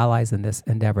parents as allies in this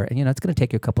endeavor. And, it's going to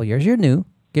take you a couple of years. You're new.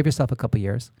 Give yourself a couple of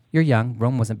years. You're young.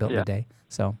 Rome wasn't built in a day.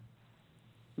 So.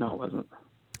 No, it wasn't.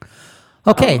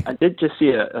 Okay. I did just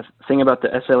see a thing about the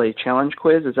SLA challenge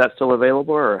quiz. Is that still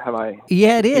available, or have I?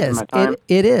 Yeah, it is.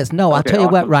 It is. No, I'll tell you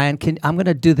what, Ryan. I'm going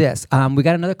to do this. We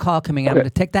got another call coming in. I'm going to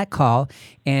take that call,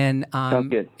 and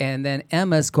then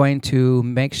Emma's going to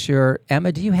make sure.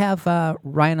 Emma, do you have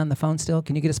Ryan on the phone still?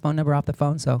 Can you get his phone number off the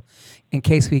phone, so in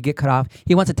case we get cut off?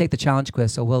 He wants to take the challenge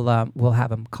quiz, so we'll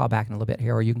have him call back in a little bit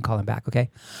here, or you can call him back, okay?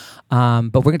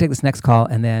 But we're going to take this next call,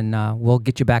 and then we'll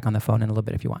get you back on the phone in a little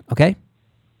bit if you want, okay?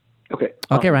 Okay.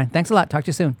 Okay, Ryan. Thanks a lot. Talk to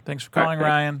you soon. Thanks for calling,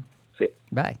 Ryan. See you.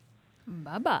 Bye.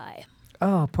 Bye-bye.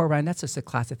 Oh, poor Ryan. That's just a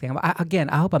classic thing. I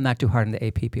hope I'm not too hard on the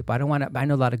AP people. I don't want to. I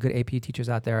know a lot of good AP teachers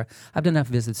out there. I've done enough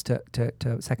visits to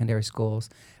secondary schools.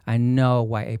 I know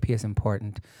why AP is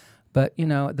important, but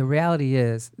the reality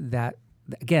is that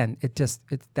again,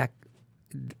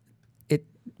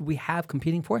 we have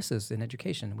competing forces in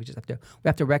education. We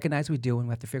have to recognize we do, and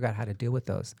we have to figure out how to deal with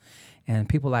those. And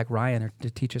people like Ryan, the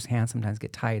teachers' hands sometimes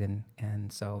get tight,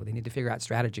 and so they need to figure out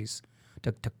strategies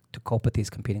to cope with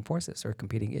these competing forces or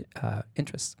competing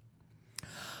interests.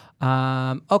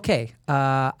 Okay,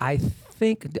 I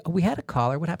think we had a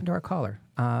caller. What happened to our caller?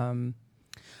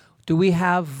 Do we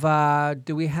have?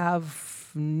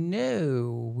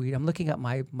 No. I'm looking at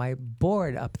my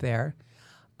board up there,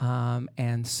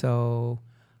 and so.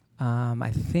 I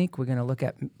think we're going to look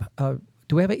at.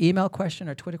 Do we have an email question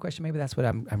or Twitter question? Maybe that's what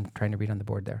I'm trying to read on the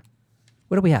board there.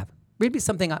 What do we have? Read me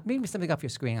something off your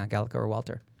screen, Angelica or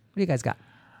Walter. What do you guys got?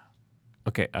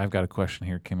 Okay, I've got a question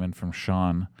here. Came in from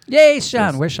Sean. Yay,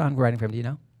 Sean! Where's Sean writing from? Do you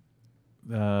know?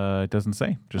 It doesn't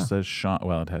say. Just says Sean.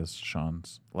 Well, it has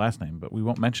Sean's last name, but we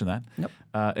won't mention that. Nope.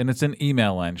 And it's in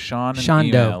email land. Sean Doe.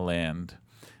 Email land.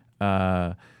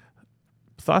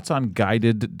 Thoughts on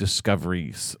guided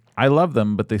discoveries. I love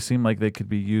them, but they seem like they could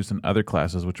be used in other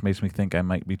classes, which makes me think I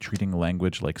might be treating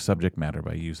language like subject matter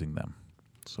by using them.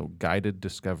 So guided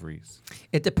discoveries.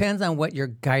 It depends on what you're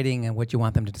guiding and what you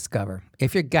want them to discover.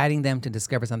 If you're guiding them to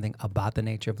discover something about the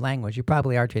nature of language, you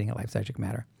probably are treating it like subject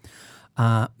matter.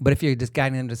 But if you're just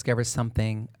guiding them to discover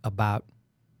something about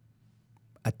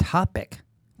a topic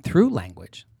through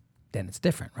language, then it's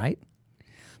different, right?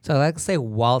 So let's say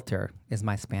Walter is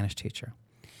my Spanish teacher.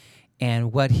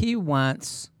 And what he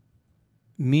wants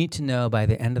me to know by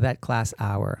the end of that class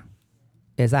hour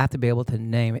is I have to be able to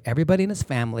name everybody in his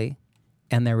family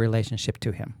and their relationship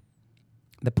to him.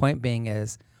 The point being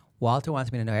is Walter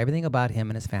wants me to know everything about him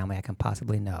and his family I can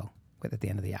possibly know at the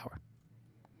end of the hour.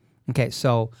 Okay,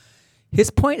 so his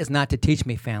point is not to teach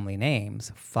me family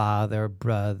names, father,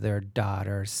 brother,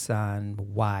 daughter, son,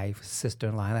 wife,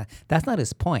 sister-in-law. That's not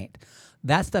his point.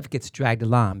 That stuff gets dragged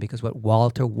along because what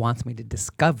Walter wants me to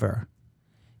discover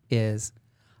is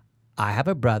I have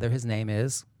a brother. His name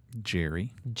is?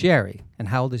 Jerry. Jerry. And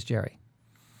how old is Jerry?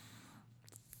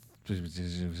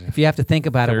 If you have to think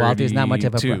about it, Walter is not much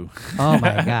of a brother. Oh,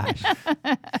 my gosh.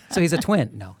 So he's a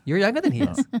twin. No, you're younger than he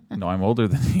is. No, I'm older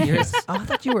than he is. Oh, I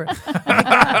thought you were. Oh, my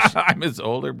gosh. I'm his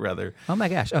older brother. Oh, my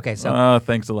gosh. Okay, so. Oh,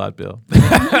 thanks a lot, Bill.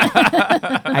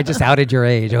 I just outed your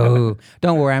age. Oh,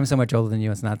 don't worry. I'm so much older than you.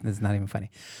 It's not even funny.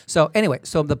 So anyway,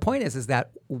 so the point is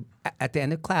that at the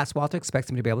end of class, Walter expects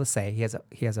him to be able to say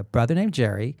he has a brother named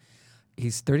Jerry.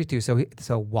 He's 32,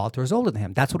 so Walter is older than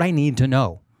him. That's what I need to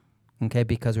know. Okay,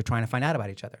 because we're trying to find out about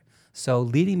each other. So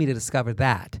leading me to discover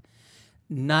that,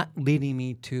 not leading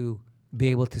me to be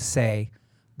able to say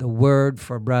the word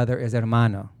for brother is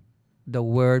hermano. The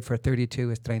word for 32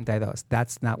 is 32.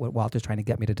 That's not what Walter's trying to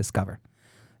get me to discover.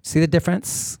 See the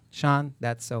difference, Sean?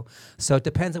 That's so it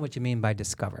depends on what you mean by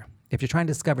discover. If you're trying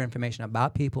to discover information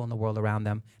about people in the world around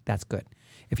them, that's good.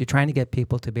 If you're trying to get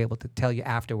people to be able to tell you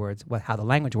afterwards how the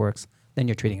language works, then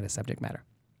you're treating it as subject matter.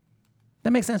 That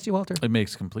makes sense to you, Walter? It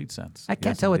makes complete sense. I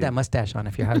can't tell with that mustache on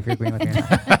if you're agreeing with me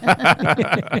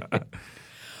or not.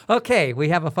 Okay, we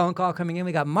have a phone call coming in.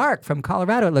 We got Mark from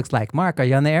Colorado, it looks like. Mark, are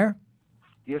you on the air?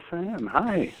 Yes, I am.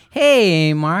 Hi.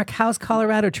 Hey, Mark. How's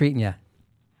Colorado treating you?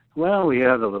 Well, we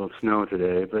had a little snow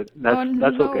today, but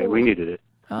that's okay. We needed it.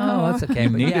 Oh, that's okay. You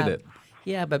but needed it.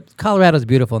 Yeah, but Colorado's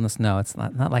beautiful in the snow. It's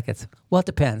not like it's, well, it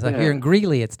depends. Like if you're in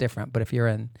Greeley, it's different. But if you're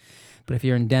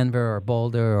in Denver or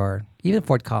Boulder or even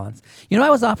Fort Collins. You know, I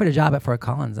was offered a job at Fort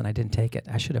Collins and I didn't take it.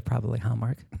 I should have probably, huh,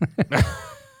 Mark?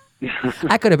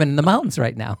 I could have been in the mountains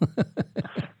right now.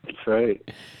 That's right.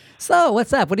 So,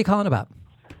 what's up? What are you calling about?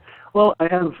 Well, I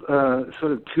have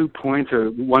sort of 2 points or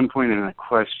 1 point and a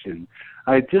question.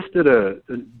 I just did a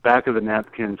back of the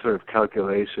napkin sort of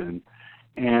calculation,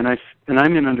 and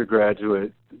I'm in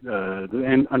undergraduate,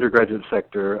 the undergraduate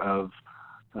sector of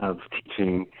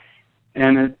teaching,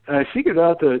 and I figured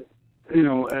out that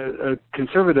a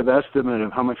conservative estimate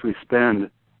of how much we spend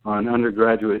on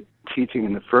undergraduate teaching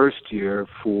in the first year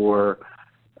for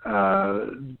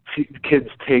kids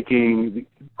taking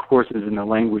courses in the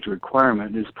language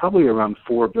requirement is probably around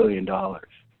 $4 billion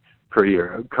per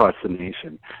year across the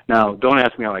nation. Now, don't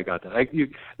ask me how I got that.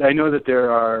 I know that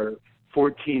there are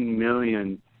 14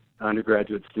 million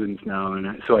undergraduate students now,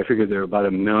 and so I figured there are about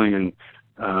 1 million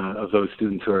of those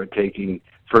students who are taking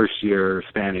first year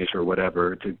Spanish or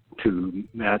whatever to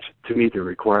meet the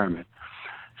requirement.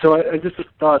 So I just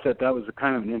thought that was a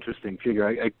kind of an interesting figure.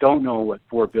 I don't know what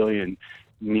 4 billion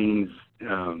means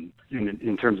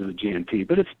in terms of the GNP,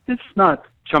 but it's not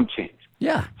chump change.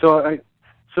 Yeah. So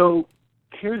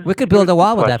we could build a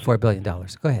wall with that $4 billion. Go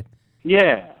ahead.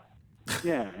 Yeah.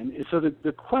 And so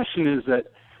the question is that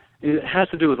it has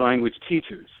to do with language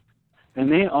teachers,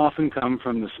 and they often come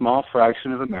from the small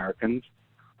fraction of Americans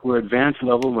who are advanced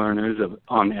level learners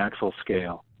on the Axel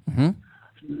scale.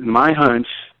 Mm-hmm. My hunch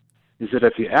is that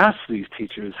if you ask these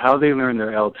teachers how they learn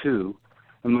their L2,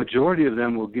 the majority of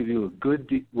them will give you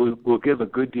will give a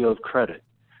good deal of credit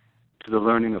to the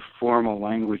learning of formal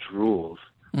language rules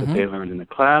that they learned in the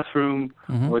classroom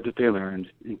or that they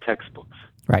learned in textbooks.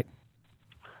 Right.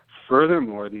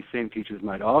 Furthermore, these same teachers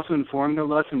might also inform their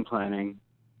lesson planning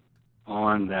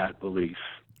on that belief.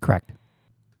 Correct.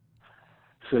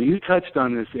 So you touched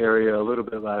on this area a little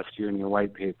bit last year in your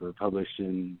white paper published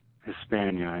in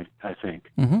Hispania, I think.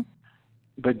 Mm-hmm.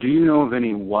 But do you know of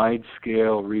any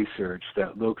wide-scale research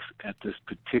that looks at this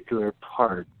particular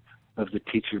part of the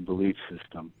teacher belief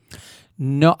system?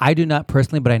 No, I do not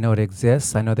personally, but I know it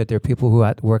exists. I know that there are people who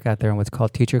work out there on what's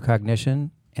called teacher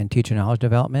cognition and teacher knowledge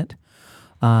development.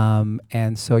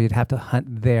 And so you'd have to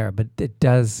hunt there, but it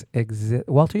does exist.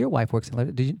 Walter, your wife works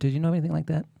in. Did you know anything like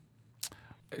that?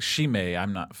 She may.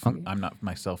 I'm not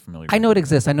myself familiar. I know it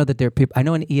exists. I know that there are people. I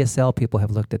know in ESL people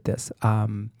have looked at this.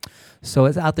 So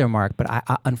it's out there, Mark. But I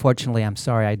unfortunately, I'm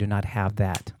sorry, I do not have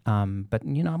that. But I'm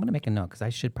going to make a note because I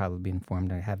should probably be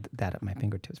informed. I have that at my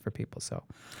fingertips for people. So,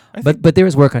 but there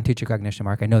is work on teacher cognition,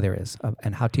 Mark. I know there is,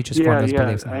 and how teachers form those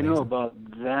beliefs. I know about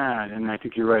that, and I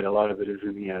think you're right. A lot of it is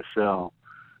in ESL.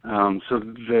 So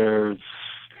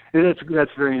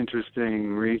that's very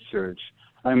interesting research.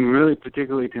 I'm really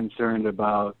particularly concerned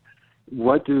about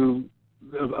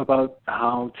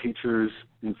how teachers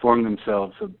inform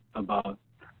themselves about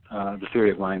the theory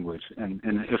of language, and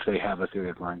if they have a theory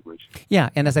of language. Yeah,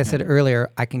 and as I said earlier,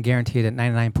 I can guarantee you that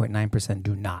 99.9%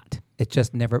 do not. It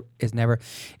just never is never.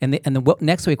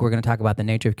 Next week we're going to talk about the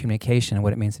nature of communication and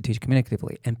what it means to teach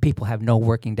communicatively, and people have no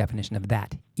working definition of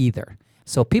that either.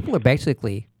 So people are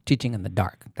basically teaching in the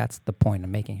dark. That's the point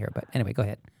I'm making here. But anyway, go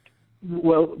ahead.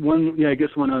 Well, I guess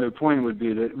one other point would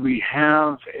be that we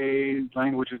have a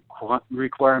language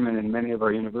requirement in many of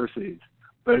our universities,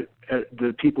 but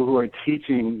the people who are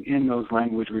teaching in those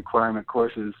language requirement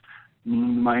courses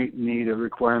might need a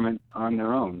requirement on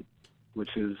their own,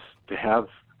 which is to have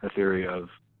a theory of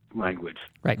language.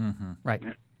 Right, right.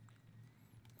 You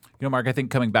know, Mark, I think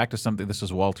coming back to something, this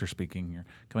is Walter speaking here,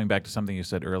 coming back to something you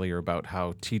said earlier about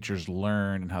how teachers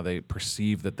learn and how they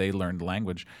perceive that they learned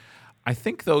language. I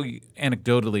think, though,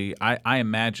 anecdotally, I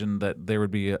imagine that there would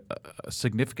be a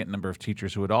significant number of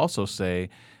teachers who would also say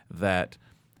that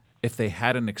if they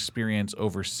had an experience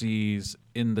overseas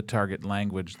in the target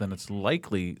language, then it's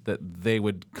likely that they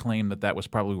would claim that that was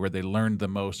probably where they learned the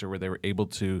most or where they were able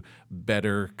to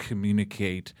better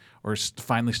communicate or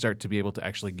finally start to be able to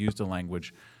actually use the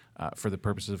language for the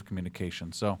purposes of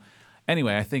communication. So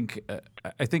anyway, I think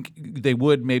they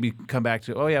would maybe come back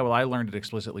to, oh yeah, well I learned it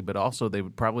explicitly, but also they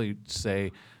would probably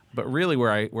say, but really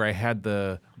where I had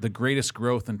the greatest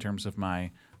growth in terms of my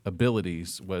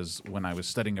abilities was when I was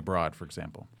studying abroad, for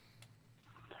example.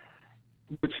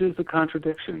 Which is a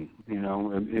contradiction, you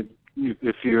know.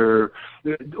 If you're,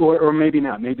 or maybe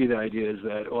not. Maybe the idea is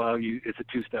that it's a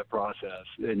two-step process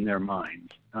in their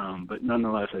minds. But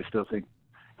nonetheless, I still think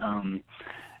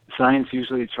science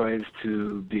usually tries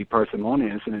to be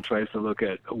parsimonious, and it tries to look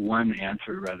at one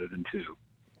answer rather than two.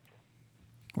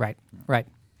 Right.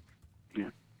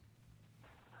 Yeah.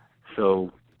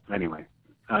 So anyway,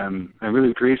 I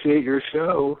really appreciate your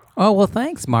show. Oh well,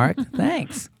 thanks, Mark.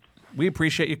 Thanks. We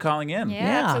appreciate you calling in.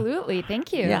 Yeah, absolutely.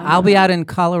 Thank you. Yeah, I'll be out in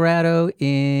Colorado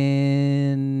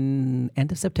in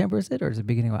end of September, is it? Or is it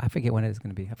beginning? I forget when it is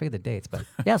going to be. I forget the dates, but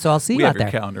yeah, so I'll see you out there. We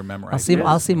have your calendar memorized.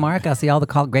 I'll see Mark. I'll see all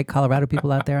the great Colorado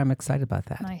people out there. I'm excited about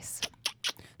that. Nice.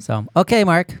 So, okay,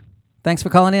 Mark. Thanks for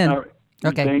calling in. All right.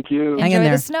 Okay. Thank you. Hang in Enjoy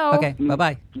there. the snow. Okay,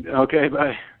 bye-bye. Okay,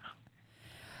 bye.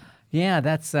 Yeah,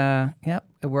 that's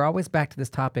we're always back to this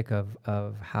topic of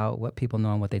what people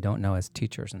know and what they don't know as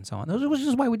teachers and so on. Which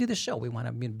is why we do this show. We want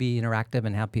to be interactive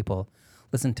and have people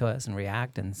listen to us and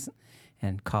react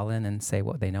and call in and say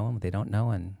what they know and what they don't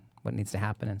know and what needs to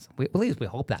happen. And so at least we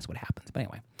hope that's what happens. But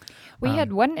anyway, we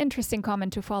had one interesting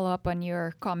comment to follow up on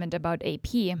your comment about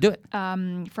AP. Do it.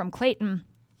 From Clayton.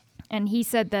 And he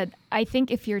said that I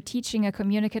think if you're teaching a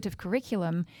communicative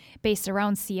curriculum based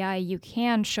around CI, you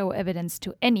can show evidence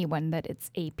to anyone that it's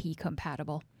AP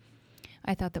compatible.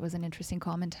 I thought that was an interesting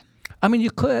comment. I mean, you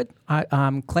could.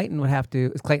 Clayton would have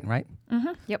to. It's Clayton, right? Mm-hmm.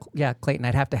 Yep. Yeah, Clayton.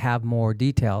 I'd have to have more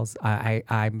details.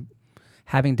 I'm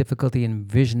having difficulty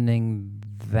envisioning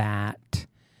that.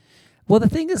 Well, the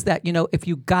thing is that, you know, if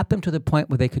you got them to the point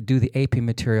where they could do the AP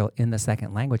material in the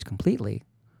second language completely,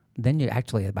 then you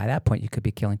actually, by that point, you could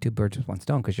be killing two birds with one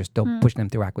stone because you're still pushing them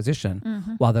through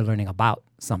acquisition while they're learning about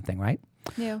something, right?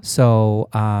 Yeah. So,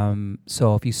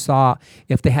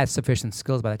 if they had sufficient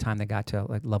skills by the time they got to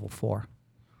like level 4,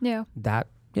 that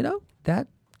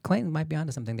Clayton might be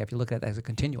onto something there if you look at it as a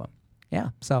continuum. Yeah.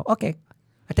 So, okay,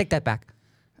 I take that back.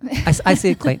 I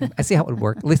see it, Clayton. I see how it would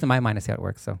work. At least in my mind, I see how it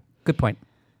works. So, good point.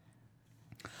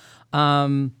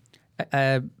 I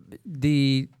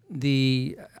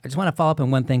just want to follow up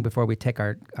on one thing before we take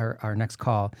our next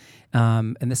call.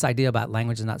 And this idea about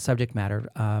language is not subject matter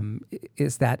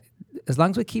is that as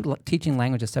long as we keep teaching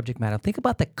language as subject matter, think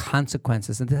about the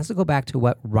consequences. And this has to go back to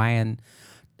what Ryan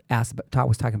was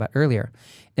talking about earlier.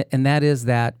 And that is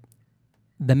that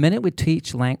the minute we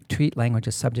treat language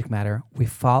as subject matter, we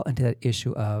fall into that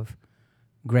issue of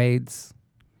grades,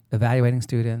 evaluating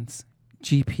students,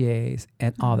 GPAs,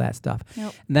 and all that stuff.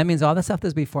 Yep. And that means all that stuff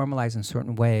has to be formalized in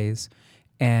certain ways,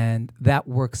 and that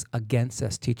works against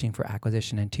us teaching for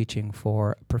acquisition and teaching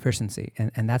for proficiency.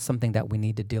 And that's something that we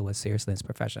need to deal with seriously in this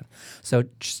profession. So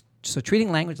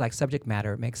treating language like subject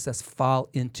matter makes us fall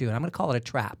into, and I'm going to call it a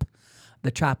trap, the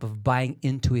trap of buying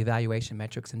into evaluation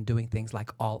metrics and doing things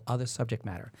like all other subject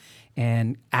matter.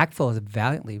 And ACTFL has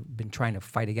valiantly been trying to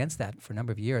fight against that for a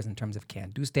number of years in terms of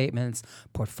can-do statements,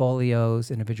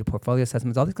 portfolios, individual portfolio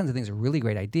assessments. All these kinds of things are really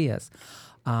great ideas.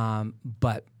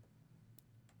 But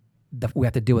we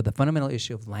have to deal with the fundamental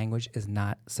issue of language is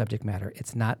not subject matter.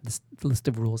 It's not this list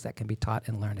of rules that can be taught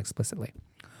and learned explicitly.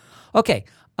 Okay.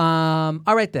 All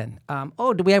right then.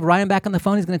 Do we have Ryan back on the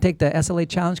phone? He's going to take the SLA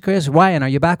challenge quiz. Ryan, are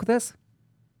you back with us?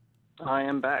 I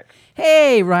am back.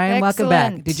 Hey, Ryan, welcome back.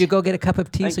 Excellent. Did you go get a cup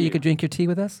of tea Thank so you you. could drink your tea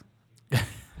with us?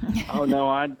 Oh no,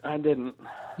 I didn't.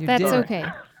 You That's did. okay.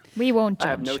 We won't I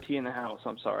have judge. no tea in the house.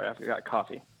 I'm sorry. I forgot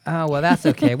coffee. Oh well, that's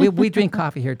okay. We drink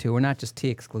coffee here too. We're not just tea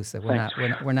exclusive. Thanks.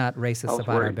 We're not racist I was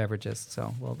about our worried. beverages.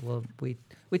 So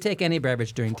we take any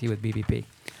beverage during tea with BBP.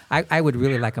 I would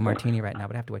really like a martini right now,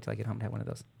 but I have to wait till I get home to have one of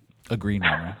those. A green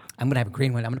one, right? I'm gonna have a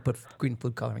green one. I'm gonna put green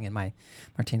food coloring in my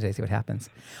martini today. See what happens.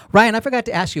 Ryan, I forgot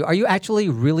to ask you. Are you actually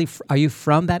really? Are you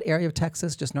from that area of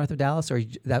Texas, just north of Dallas, or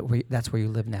that's where you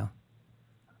live now?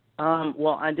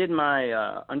 Well, I did my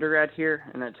undergrad here,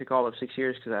 and that took all of 6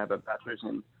 years because I have a bachelor's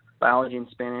in biology and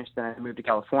Spanish. Then I moved to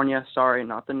California. Sorry,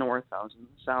 not the north. I was in the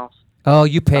south. Oh,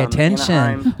 you pay attention.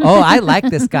 Anaheim. Oh, I like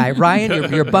this guy.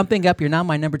 Ryan, you're bumping up. You're now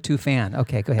my number 2 fan.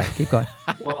 Okay, go ahead. Keep going.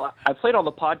 Well, I played all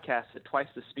the podcasts at twice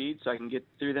the speed, so I can get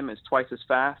through them as twice as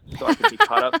fast, so I can be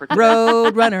caught up for today.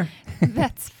 Road runner.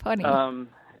 That's funny.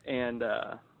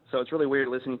 So it's really weird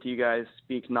listening to you guys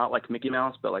speak not like Mickey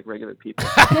Mouse, but like regular people.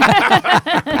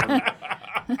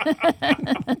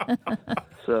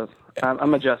 So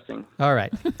I'm adjusting. All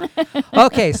right.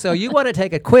 Okay, so you want to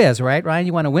take a quiz, right, Ryan?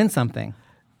 You want to win something.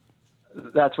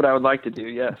 That's what I would like to do,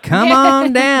 yes. Come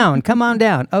on down. Come on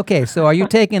down. Okay, so are you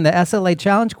taking the SLA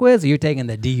Challenge quiz or are you taking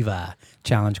the Diva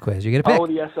Challenge quiz? You get a pick. Oh,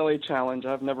 the SLA Challenge.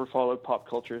 I've never followed pop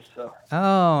culture, so.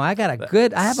 Oh, I have a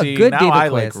good See, Diva now I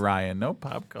quiz. like Ryan. No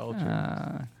pop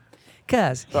culture.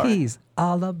 Because he's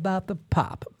all about the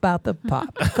pop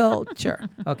culture.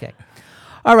 Okay.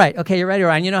 All right. Okay, you're ready,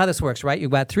 Ryan. You know how this works, right?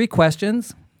 You've got 3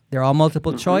 questions. They're all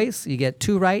multiple choice. You get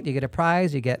 2 right, you get a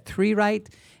prize. You get 3 right,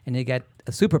 and you get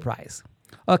a super prize.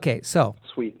 Okay, so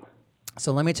Sweet.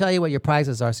 let me tell you what your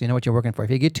prizes are so you know what you're working for.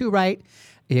 If you get 2 right,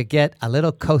 you get a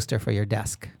little coaster for your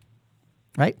desk,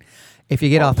 right? If you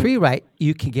get all 3 right,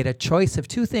 you can get a choice of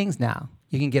 2 things now.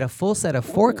 You can get a full set of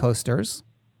 4 coasters,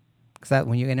 because that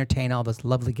when you entertain all those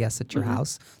lovely guests at your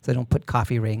house, so they don't put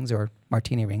coffee rings or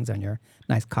martini rings on your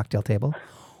nice cocktail table.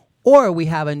 Or we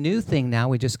have a new thing now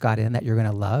we just got in that you're going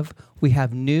to love. We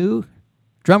have new,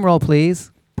 drum roll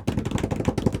please,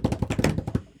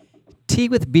 Tea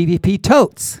with BBP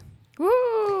totes.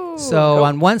 Woo! So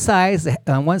on one side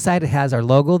it has our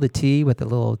logo, the tea with the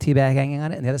little tea bag hanging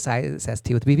on it, and the other side it says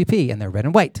Tea with BBP, and they're red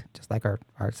and white, just like our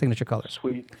signature colors.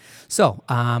 Sweet. So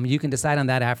you can decide on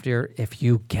that after if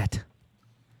you get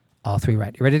all 3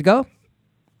 right. You ready to go?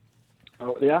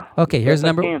 Oh, yeah? Okay, Yes,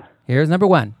 I can. here's number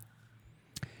 1.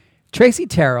 Tracy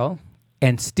Terrell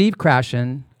and Steve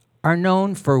Krashen are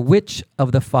known for which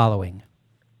of the following?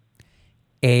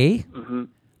 A,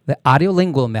 the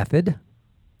audiolingual method.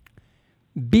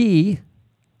 B,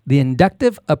 the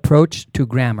inductive approach to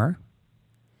grammar.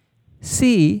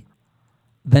 C,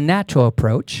 the natural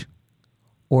approach.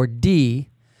 Or D,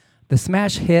 the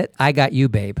smash hit I Got You,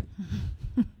 Babe.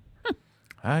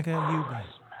 I got you,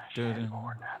 babe.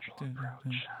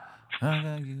 I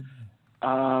got you, babe.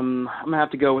 I'm going to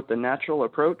have to go with the natural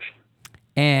approach.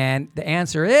 And the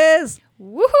answer is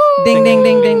Woohoo! ding, ding,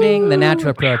 ding, ding, ding. The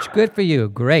natural approach. Good for you.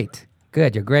 Great.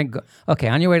 Good. You're great. Okay,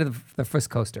 on your way to the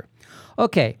first coaster.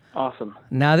 Okay. Awesome.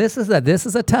 Now this is a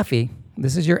toughie.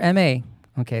 This is your MA.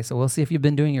 Okay, so we'll see if you've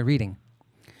been doing your reading.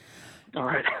 All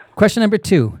right. Question number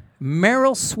 2.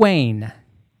 Meryl Swain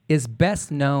is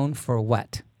best known for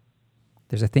what?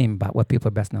 There's a theme about what people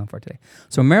are best known for today.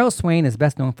 So Meryl Swain is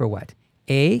best known for what?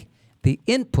 A, the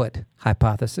input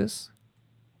hypothesis.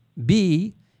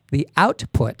 B, the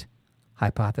output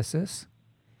hypothesis.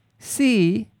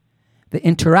 C, the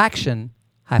interaction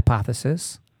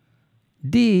hypothesis.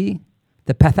 D,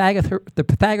 the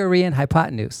Pythagorean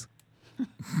hypotenuse.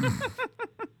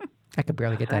 I could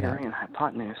barely get that out. Pythagorean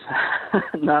hypotenuse.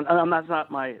 No, that's not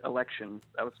my election.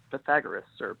 That was Pythagoras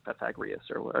or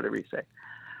whatever you say.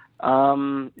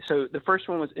 So the first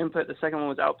one was input. The second one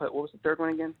was output. What was the third one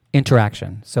again?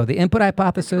 Interaction. So the input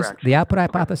hypothesis, Interaction. the output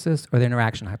hypothesis, or the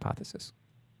interaction hypothesis?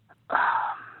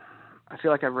 I feel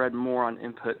like I've read more on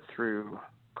input through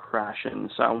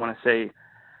Krashen, so I want to say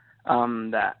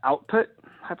the output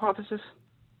hypothesis.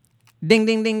 Ding,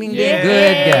 ding, ding, ding, ding. Yay! Good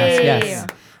guess. Yes.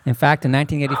 In fact, in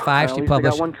 1985, At she least I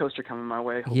published. got one coaster coming my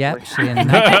way. Hopefully. Yep. In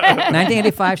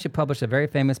 1985, she published a very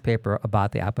famous paper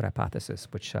about the output hypothesis,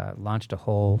 which launched a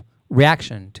whole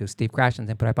reaction to Steve Krashen's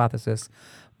input hypothesis.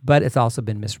 But it's also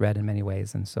been misread in many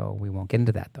ways, and so we won't get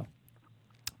into that, though.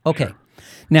 Okay. Sure.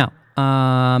 Now,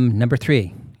 number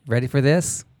 3. Ready for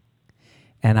this?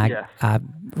 And Yes.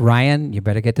 Ryan, you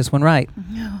better get this one right.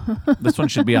 This one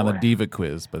should be on the Diva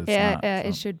quiz, but it's Yeah, not.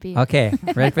 it so. should be. Okay.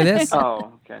 Ready for this?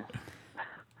 Oh, okay.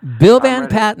 Bill I'm Van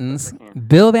ready. Patten's Yes, I can.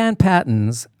 Bill Van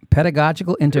Patten's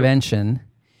pedagogical intervention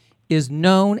is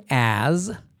known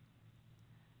as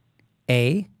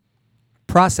A,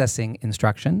 processing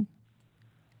instruction,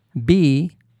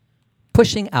 B,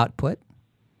 pushing output,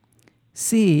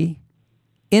 C,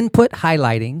 input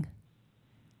highlighting,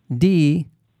 D,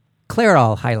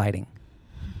 Clairol highlighting.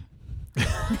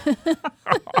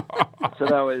 So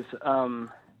that was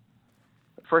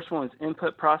the first one was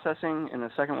input processing, and the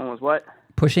second one was what?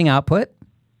 Pushing output.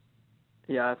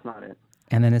 Yeah, that's not it.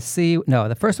 And then a C. No,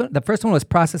 the first one was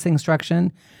processing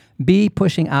instruction. B,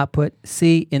 pushing output.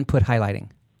 C, input highlighting.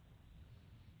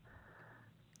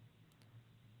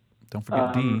 Don't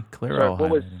forget D, Sorry, Clairol what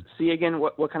was highlighting. C again?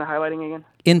 What kind of highlighting again?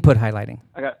 Input highlighting.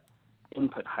 I got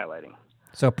input highlighting.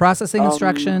 So processing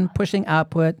instruction, pushing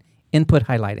output, input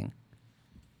highlighting.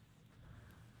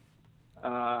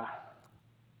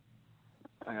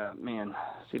 Man,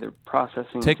 it's either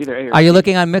processing. Take- it's either A or Are you C.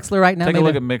 looking on Mixler right now? Take a maybe?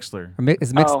 look at Mixler. Or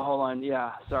is Mix- Oh, hold on.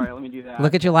 Yeah, sorry. Let me do that.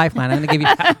 Look at your lifeline. I'm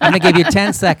gonna give you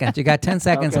 10 seconds. You got 10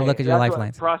 seconds to Okay, look at your that's what-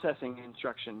 lifelines. Processing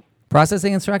instruction.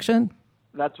 Processing instruction.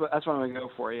 That's what I'm gonna go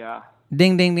for. Yeah.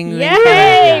 Ding, ding, ding, ding. Yay!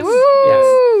 Yes.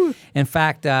 Woo! Yes. In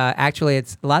fact, actually,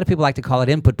 it's a lot of people like to call it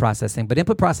input processing, but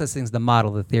input processing is the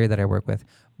model, the theory that I work with.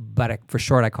 But for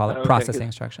short, I call it Okay, processing 'cause-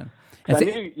 instruction. 'Cause And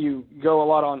I so- knew you go a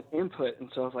lot on input, and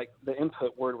so I was like, the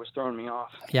input word was throwing me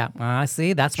off. Yeah, I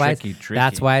see. That's why. Tricky.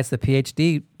 That's why it's the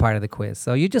PhD part of the quiz.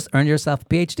 So you just earned yourself a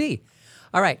PhD.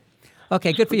 All right.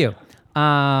 Okay. Good for you.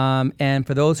 And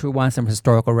for those who want some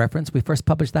historical reference, we first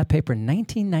published that paper in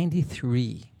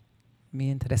 1993.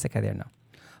 Me and Teresa Caderno.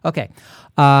 Okay.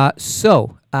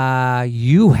 So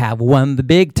you have won the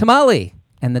big tamale,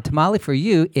 and the tamale for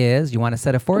you is: you want a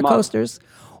set of 4 Tamale. coasters,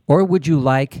 or would you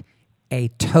like a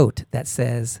tote that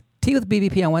says tea with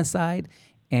BBP on one side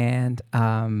and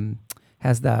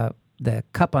has the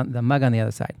cup on the mug on the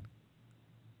other side?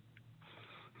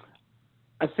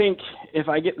 I think if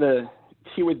I get the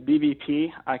tea with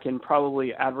BBP, I can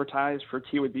probably advertise for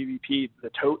tea with BBP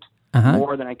the tote Uh-huh.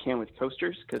 more than I can with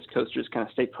coasters, because coasters kind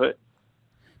of stay put.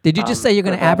 Did you just say you're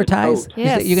going to but I have a advertise? tote. You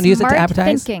Yes, say you're going to use it to smart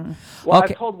advertise? thinking. Well,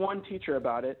 Okay. I told one teacher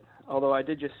about it, although I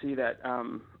did just see that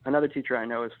another teacher I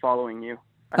know is following you.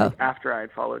 I think after I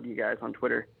had followed you guys on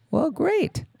Twitter. Well,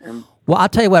 great. And Well, I'll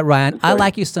tell you what, Ryan. I sorry.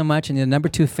 like you so much, and you're the number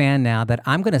 2 fan now that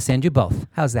I'm going to send you both.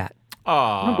 How's that?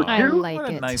 Aw, I like what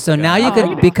a it. nice So now guy. you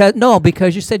can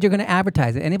because you said you're going to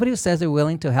advertise it. Anybody who says they're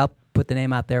willing to help put the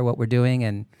name out there, what we're doing,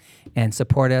 and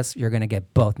support us, you're going to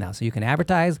get both now. So you can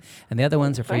advertise, and the other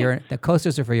ones are for the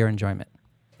coasters are for your enjoyment.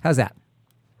 How's that?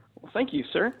 well, thank you,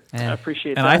 sir. And- I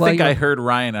appreciate And that. I Well, think you're- I heard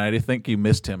Ryan, and I think you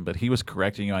missed him, but he was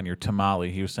correcting you on your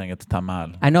tamale. He was saying it's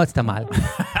tamal. I know it's tamal,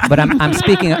 but I'm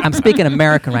speaking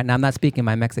American right now. I'm not speaking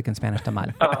my Mexican Spanish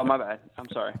tamal. Oh, my bad. I'm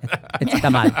sorry. It's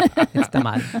tamal. It's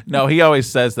tamal. No, he always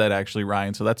says that actually,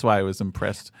 Ryan. So that's why I was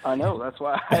impressed. I know. That's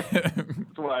why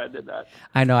I did that.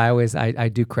 I know. I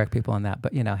do correct people on that,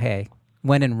 but hey,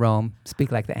 when in Rome,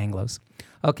 speak like the Anglos.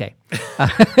 Okay.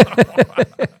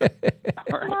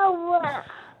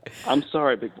 I'm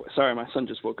sorry, big boy. Sorry, my son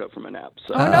just woke up from a nap.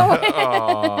 So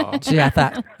Gee, I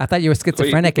thought you were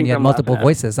schizophrenic and you had I'm multiple laughing at?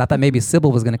 voices. I thought maybe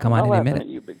Sybil was going to come on I'm any laughing minute. at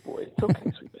you, big boy. It's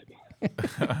okay, sweet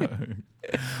baby.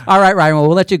 All right, Ryan. Well,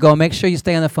 we'll let you go. Make sure you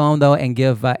stay on the phone though, and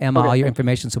give Emma Okay, all your thanks.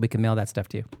 information so we can mail that stuff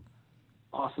to you.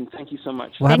 Awesome. Thank you so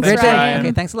much. Well, have a Thanks, great day. Ryan.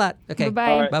 Okay, thanks a lot. Okay,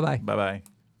 Bye-bye. All right. bye bye. Bye bye.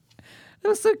 That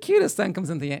was so cute. His son comes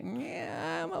in the end.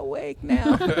 Yeah, I'm awake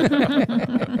now.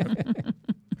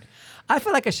 I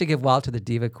feel like I should give Walter the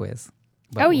Diva quiz.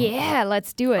 But Oh yeah,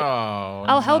 let's do it. Oh,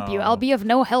 I'll help you. I'll be of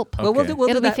no help. Well, we'll Okay. do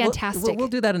It'll be that. We'll- fantastic. We'll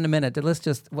do that in a minute. Let's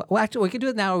just. Well, actually, we could do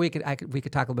it now, or we could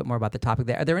talk a little bit more about the topic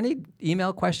there. Are there any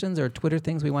email questions or Twitter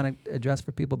things we want to address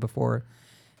for people before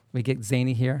we get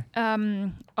zany here?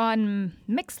 On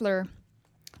Mixler,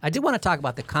 I did want to talk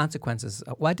about the consequences.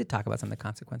 Well, I did talk about some of the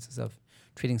consequences of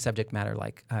treating subject matter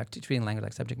like treating language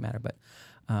like subject matter. But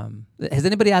has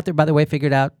anybody out there, by the way,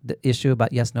 figured out the issue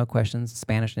about yes/no questions,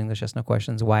 Spanish and English yes/no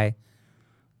questions? Why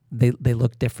they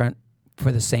look different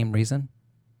for the same reason?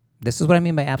 This is what I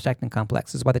mean by abstract and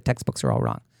complex. This is why the textbooks are all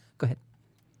wrong. Go ahead.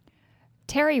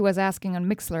 Terry was asking on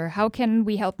Mixler, how can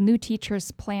we help new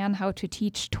teachers plan how to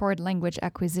teach toward language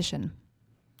acquisition?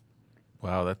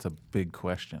 Wow, that's a big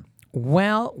question.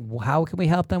 Well, how can we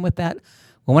help them with that?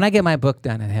 Well, when I get my book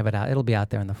done and have it out, it'll be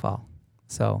out there in the fall.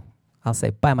 So I'll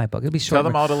say, buy my book. It'll be short. Tell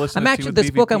them all to listen I'm to actually, Tea with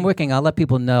this book I'm BBP. working, I'll let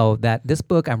people know that this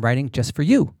book I'm writing just for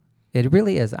you. It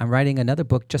really is. I'm writing another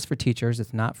book just for teachers.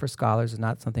 It's not for scholars. It's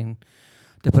not something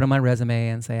to put on my resume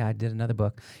and say I did another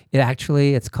book.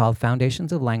 It's called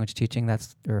Foundations of Language Teaching.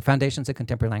 Or Foundations of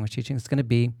Contemporary Language Teaching. It's going to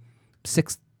be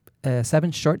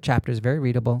 7 short chapters, very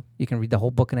readable. You can read the whole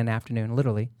book in an afternoon,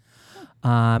 literally.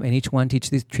 And each one treats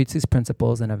these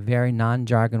principles in a very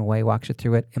non-jargon way, walks you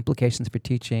through it, implications for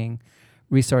teaching,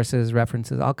 resources,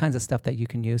 references, all kinds of stuff that you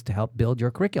can use to help build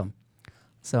your curriculum.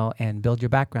 And build your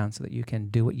background so that you can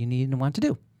do what you need and want to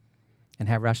do. and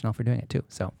have rationale for doing it too.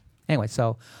 So anyway,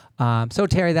 so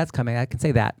Terry, that's coming. I can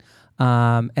say that.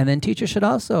 And then teachers should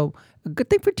also, a good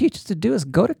thing for teachers to do is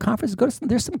go to conferences,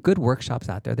 there's some good workshops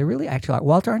out there. They're really actually,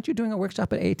 Walter, aren't you doing a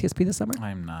workshop at ATSP this summer?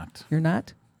 I'm not. You're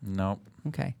not? Nope.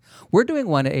 Okay. We're doing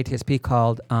one at ATSP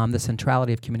called The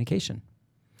Centrality of Communication.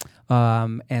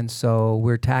 And so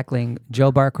we're tackling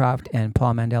Joe Barcroft and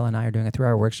Paul Mandel and I are doing a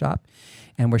 3-hour workshop,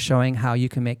 and we're showing how you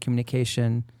can make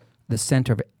communication the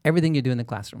center of everything you do in the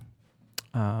classroom.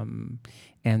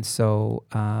 And so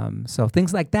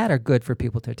things like that are good for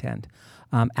people to attend.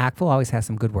 ACTFL always has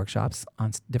some good workshops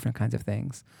on different kinds of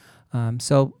things. And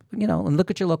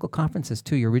look at your local conferences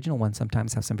too. Your regional ones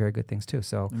sometimes have some very good things too.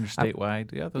 So And your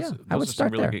statewide, those I would are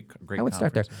start some really there. great I would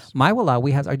start there. conferences.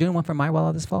 MyWalla, are you doing one for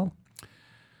MyWalla this fall?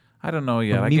 I don't know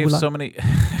yet. Or I gave Miwala? so many.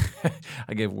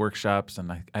 I gave workshops,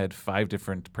 and I had 5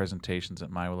 different presentations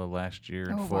at MyWilla last year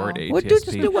and Oh, 4 at wow. ATSP. Well,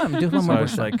 just do one. Do one So more I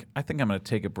was workshop. like, I think I'm going to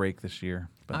take a break this year,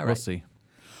 but All we'll right. see.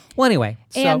 Well, anyway.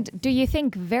 So And do you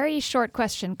think, very short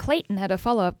question, Clayton had a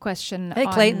follow-up question Hey,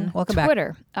 Clayton, on welcome back.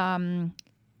 Twitter.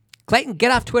 Clayton,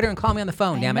 get off Twitter and call me on the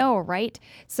phone, I damn it. know, right?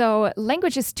 So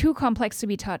language is too complex to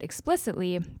be taught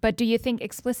explicitly, but do you think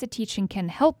explicit teaching can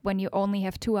help when you only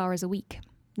have 2 hours a week?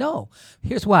 No.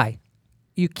 Here's why.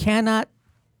 You cannot.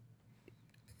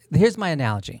 Here's my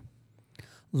analogy.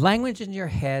 Language in your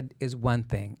head is one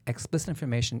thing. Explicit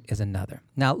information is another.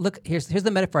 Now, look, here's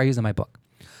the metaphor I use in my book.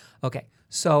 Okay,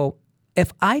 so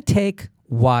if I take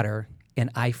water and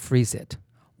I freeze it,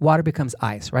 water becomes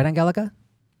ice, right, Angelica?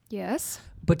 Yes.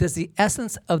 But does the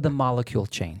essence of the molecule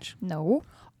change? No.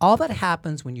 All that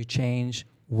happens when you change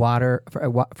water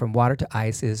from water to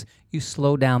ice is you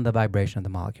slow down the vibration of the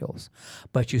molecules.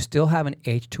 But you still have an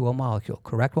H2O molecule,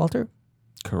 correct, Walter?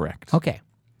 Correct. Okay.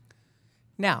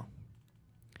 Now,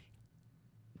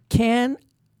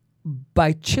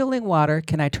 by chilling water,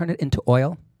 can I turn it into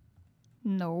oil?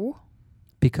 No.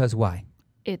 Because why?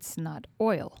 It's not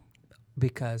oil.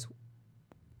 Because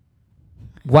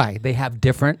why? They have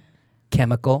different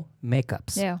chemical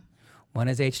makeups. Yeah. One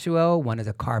is H2O, one is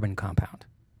a carbon compound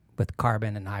with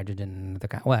carbon and hydrogen.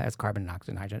 It's carbon and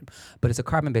oxygen and hydrogen, but it's a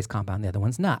carbon-based compound. The other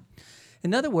one's not.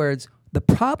 In other words, the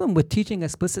problem with teaching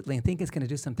explicitly and thinking it's going to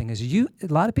do something is a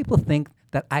lot of people think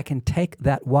that I can take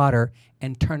that water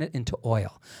and turn it into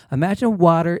oil. Imagine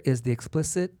water is the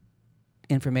explicit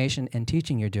information and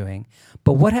teaching you're doing,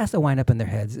 but what has to wind up in their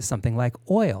heads is something like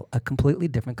oil, a completely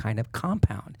different kind of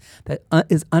compound that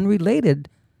is unrelated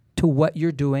to what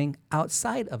you're doing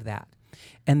outside of that.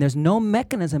 And there's no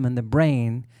mechanism in the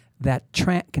brain that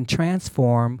can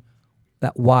transform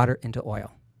that water into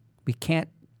oil. We can't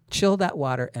chill that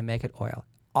water and make it oil.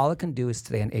 All it can do is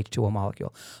stay an H2O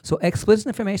molecule. So explicit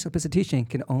information, explicit teaching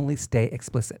can only stay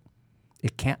explicit.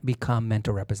 It can't become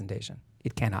mental representation.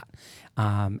 It cannot.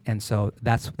 And so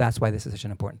that's why this is such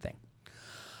an important thing.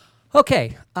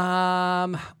 Okay.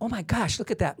 Oh my gosh,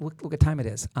 look at that. Look what time it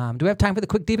is. Do we have time for the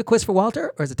quick diva quiz for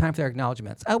Walter, or is it time for our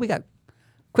acknowledgments? Oh, we got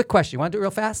quick question. You want to do it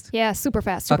real fast? Yeah, super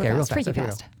fast. Super Okay, real fast. fast. Freaky Okay,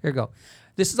 fast. Here we go.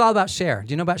 This is all about Cher.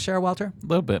 Do you know about Cher, Walter? A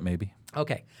little bit, maybe.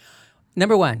 Okay.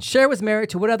 Number 1, Cher was married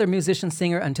to what other musician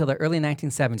singer until the early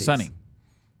 1970s? Sunny.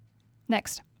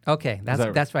 Next. Okay,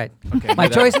 that's right. Okay, My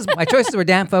that- choices were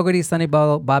Dan Fogerty, Sonny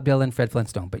Bono, Bob Dylan, Fred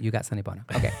Flintstone, but you got Sonny Bono.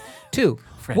 Okay. 2.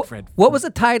 Fred. What was the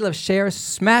title of Cher's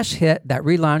smash hit that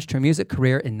relaunched her music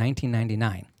career in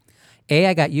 1999? A,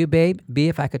 I Got You, Babe. B,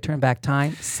 If I Could Turn Back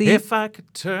Time. If I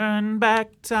could turn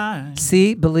back time.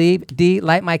 C, Believe. D,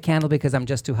 Light My Candle Because I'm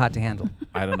Just Too Hot to Handle.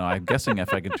 I don't know. I'm guessing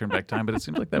if I could turn back time, but it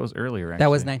seems like that was earlier. Actually. That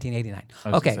was 1989. I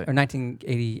was Okay, gonna say. or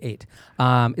 1988.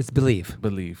 It's Believe.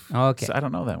 Believe. Okay. So I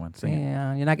don't know that one. Sing it.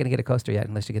 Yeah, you're not going to get a coaster yet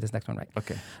unless you get this next one right.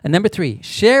 Okay. And number 3,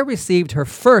 Cher received her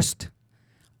first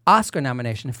Oscar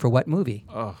nomination for what movie?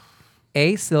 Oh,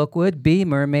 A, Silkwood. B,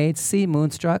 Mermaid. C,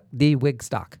 Moonstruck. D,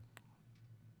 Wigstock.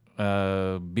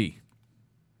 B.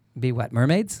 B, what?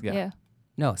 Mermaids? Yeah.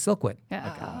 No, Silkwood.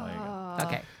 Yeah.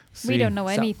 Okay. We C. don't know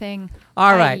So- anything.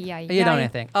 All right. Ay, ay, You don't know ay.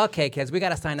 anything. Okay, kids, we got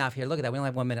to sign off here. Look at that. We only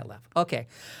have 1 minute left. Okay.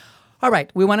 All right.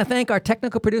 We want to thank our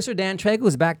technical producer, Dan Treg,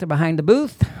 who's back to behind the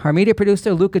booth. Our media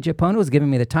producer, Luca Giappone, who's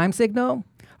giving me the time signal.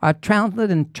 Our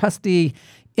talented and trusty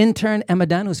intern, Emma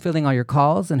Dunn, who's filling all your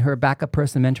calls, and her backup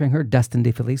person mentoring her, Dustin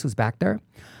DeFelice, who's back there.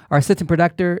 Our assistant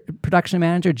production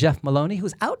manager, Jeff Maloney,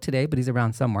 who's out today, but he's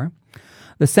around somewhere.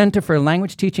 The Center for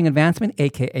Language Teaching Advancement,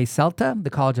 a.k.a. CELTA, the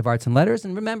College of Arts and Letters.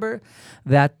 And remember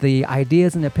that the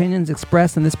ideas and opinions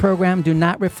expressed in this program do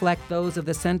not reflect those of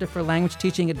the Center for Language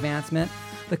Teaching Advancement,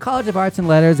 the College of Arts and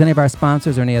Letters, any of our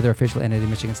sponsors, or any other official entity of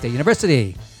Michigan State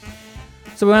University.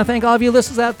 So we want to thank all of you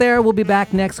listeners out there. We'll be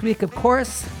back next week, of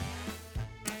course,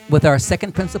 with our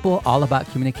second principle, all about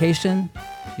communication.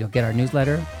 You'll get our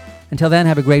newsletter. Until then,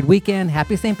 have a great weekend.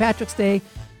 Happy St. Patrick's Day.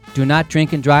 Do not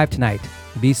drink and drive tonight.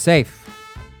 Be safe.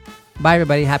 Bye,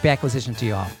 everybody. Happy acquisition to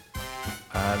you all.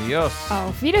 Adios.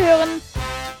 Auf Wiederhören.